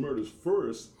getting those murders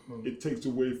first, it takes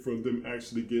away from them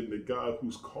actually getting the guy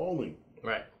who's calling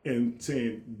and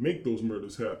saying, make those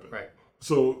murders happen. Right.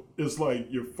 So it's like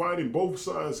you're fighting, both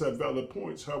sides have valid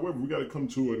points. However, we got to come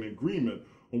to an agreement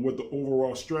on what the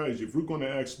overall strategy, if we're going to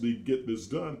actually get this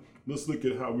done, let's look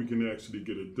at how we can actually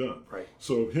get it done. Right.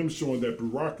 So him showing that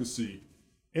bureaucracy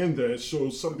in that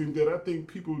shows something that I think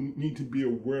people need to be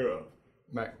aware of.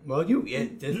 Right. Well,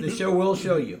 the show will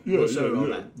show you. We'll show you all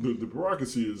that. The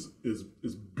bureaucracy is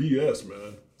BS,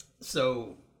 man.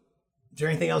 So, is there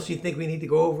anything else you think we need to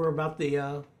go over about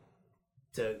the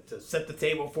to set the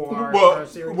table for our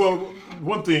series? Well,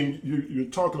 one thing you're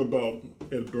talking about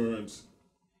Ed Burns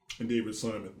and David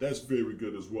Simon. That's very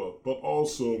good as well. But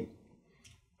also,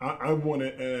 I want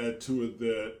to add to it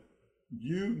that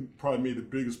you probably made the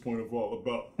biggest point of all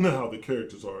about how the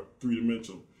characters are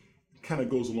three-dimensional. It kind of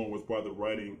goes along with why the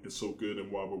writing is so good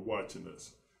and why we're watching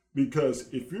this. Because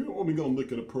if you're only going to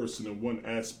look at a person in one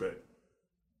aspect,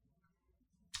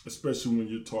 especially when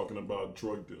you're talking about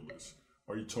drug dealers,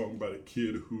 or you're talking about a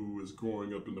kid who is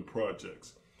growing up in the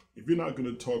projects, if you're not going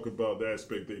to talk about the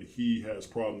aspect that he has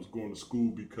problems going to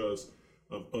school because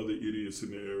of other idiots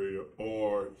in the area,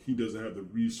 or he doesn't have the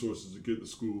resources to get to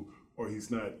school, or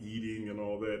he's not eating and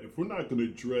all that, if we're not going to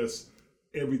address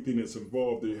everything that's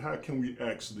involved there, how can we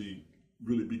actually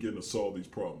really begin to solve these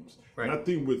problems? Right. And I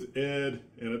think with Ed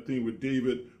and I think with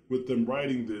David, with them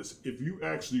writing this, if you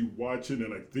actually watch it,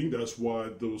 and I think that's why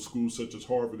those schools such as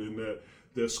Harvard and that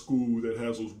school that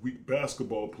has those weak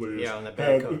basketball players had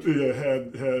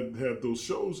those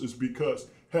shows is because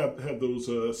have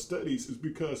those studies is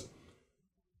because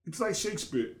it's like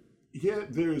Shakespeare. Yeah,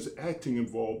 there is acting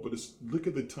involved, but look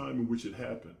at the time in which it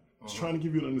happened. It's trying to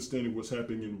give you an understanding of what's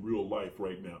happening in real life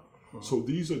right now. So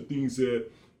these are things that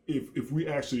if we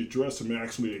actually address them and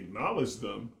actually acknowledge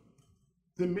them,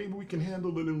 then maybe we can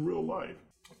handle it in real life.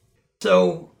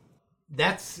 So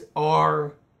that's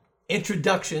our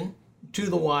introduction to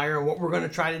The Wire and what we're going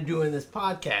to try to do in this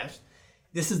podcast.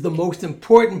 This is the most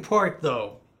important part,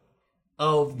 though,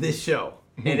 of this show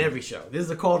and every show. This is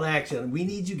a call to action. We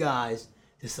need you guys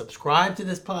to subscribe to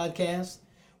this podcast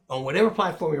on whatever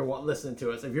platform you're listening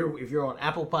to us. If you're on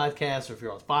Apple Podcasts or if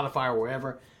you're on Spotify or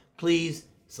wherever, please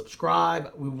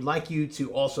subscribe. We would like you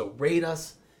to also rate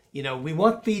us. We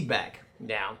want feedback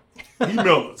now.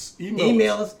 Email us.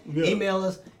 Email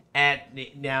us at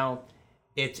now.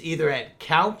 It's either at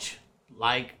couch,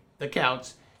 like the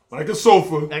couch, like a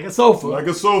sofa,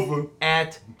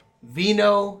 at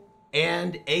vino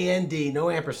and A-N-D, no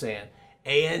ampersand,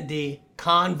 A-N-D,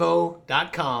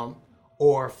 convo.com,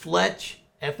 or Fletch,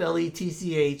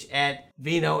 F-L-E-T-C-H, at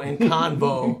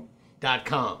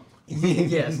vinoandconvo.com.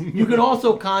 Yes. You can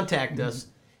also contact us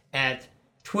at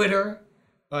Twitter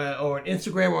or on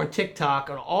Instagram or on TikTok.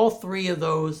 On all three of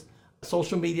those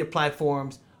social media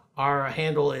platforms, our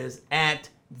handle is at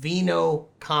Vino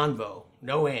Convo.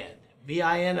 No and.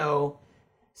 VINOCONVO.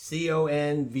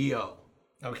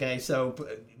 Okay, so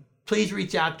please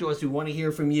reach out to us. We want to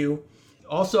hear from you.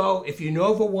 Also, if you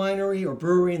know of a winery or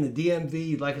brewery in the DMV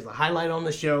you'd like us to highlight on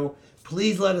the show,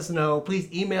 please let us know.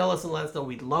 Please email us and let us know.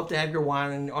 We'd love to have your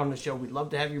wine on the show. We'd love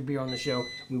to have your beer on the show.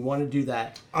 We want to do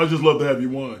that. I'd just love to have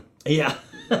your wine. Yeah.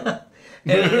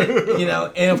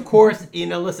 and of course,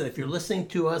 listen, if you're listening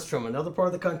to us from another part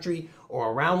of the country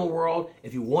or around the world,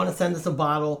 if you want to send us a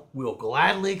bottle, we'll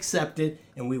gladly accept it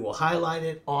and we will highlight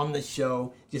it on the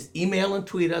show. Just email and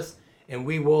tweet us and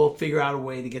we will figure out a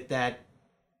way to get that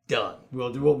done.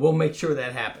 We'll make sure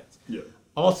that happens. Yeah.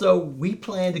 Also, we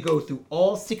plan to go through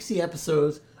all 60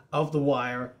 episodes of The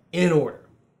Wire in order.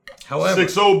 However,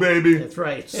 6-0, baby. That's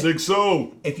right.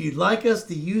 6-0. If you'd like us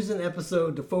to use an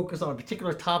episode to focus on a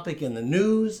particular topic in the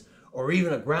news, or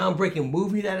even a groundbreaking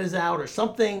movie that is out, or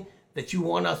something that you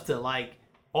want us to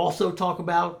also talk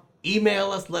about,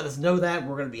 email us, let us know that.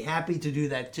 We're going to be happy to do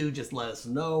that too. Just let us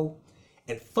know.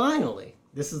 And finally,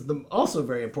 this is the also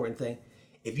very important thing.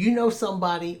 If you know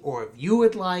somebody, or if you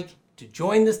would like to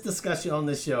join this discussion on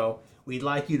this show, we'd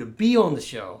like you to be on the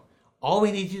show. All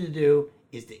we need you to do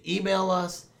is to email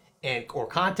us or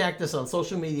contact us on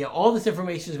social media. All this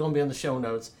information is going to be on the show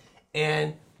notes,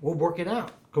 and we'll work it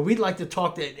out. Because we'd like to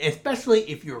talk to, especially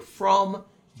if you're from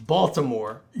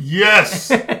Baltimore.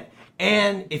 Yes.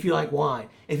 And if you like wine.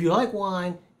 If you like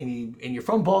wine and you're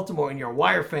from Baltimore and you're a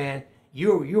Wire fan,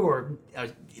 you are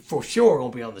for sure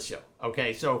going to be on the show.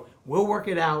 Okay, so we'll work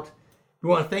it out. We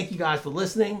want to thank you guys for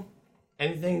listening.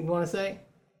 Anything you want to say?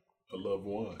 I love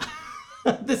wine.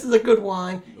 This is a good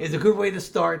wine. It's a good way to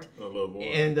start. I love wine.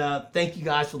 And thank you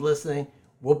guys for listening.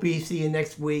 We'll see you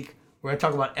next week. We're going to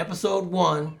talk about episode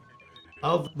 1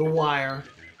 of The Wire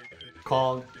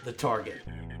called The Target.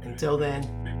 Until then,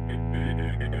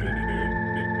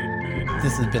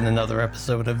 this has been another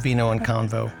episode of Vino and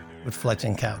Convo with Fletch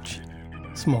and Couch.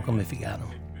 Smoke them if you got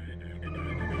them.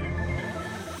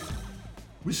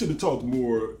 We should have talked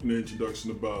more in the introduction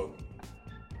about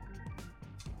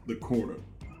The Corner.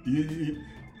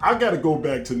 I got to go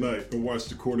back tonight and watch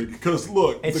The Corner because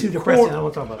look, it's too depressing. I don't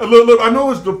want to talk about that. Look, I know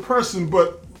it's depressing,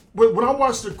 but when I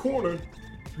watched The Corner,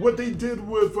 what they did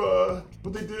with The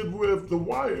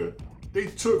Wire, they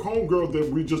took Homegirl that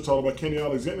we just talked about, Kenny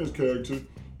Alexander's character,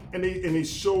 and they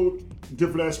showed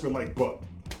different aspects like Buck.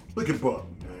 Look at Buck,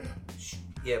 man.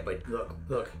 Yeah, but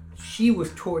look, she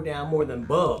was tore down more than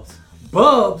Bubs.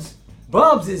 Bubs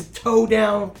is toe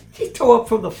down. He's toe up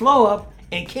from the floor up.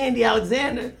 And Candy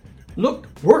Alexander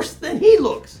looked worse than he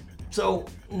looks. So,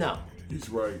 no. He's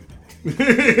right. No.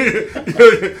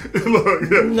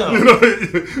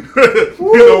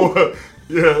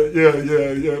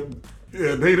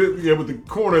 Yeah, they did. Yeah, with The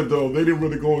Corner though, they didn't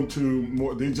really go into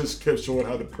more. They just kept showing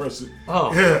how depressing.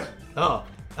 Oh. Yeah. Oh.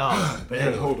 But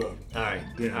anyway. Hold up. All right.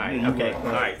 Damn. All right. Okay. All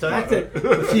right. So that's it.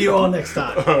 We'll see you all next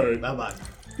time. All right. Bye-bye.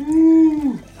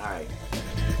 All right.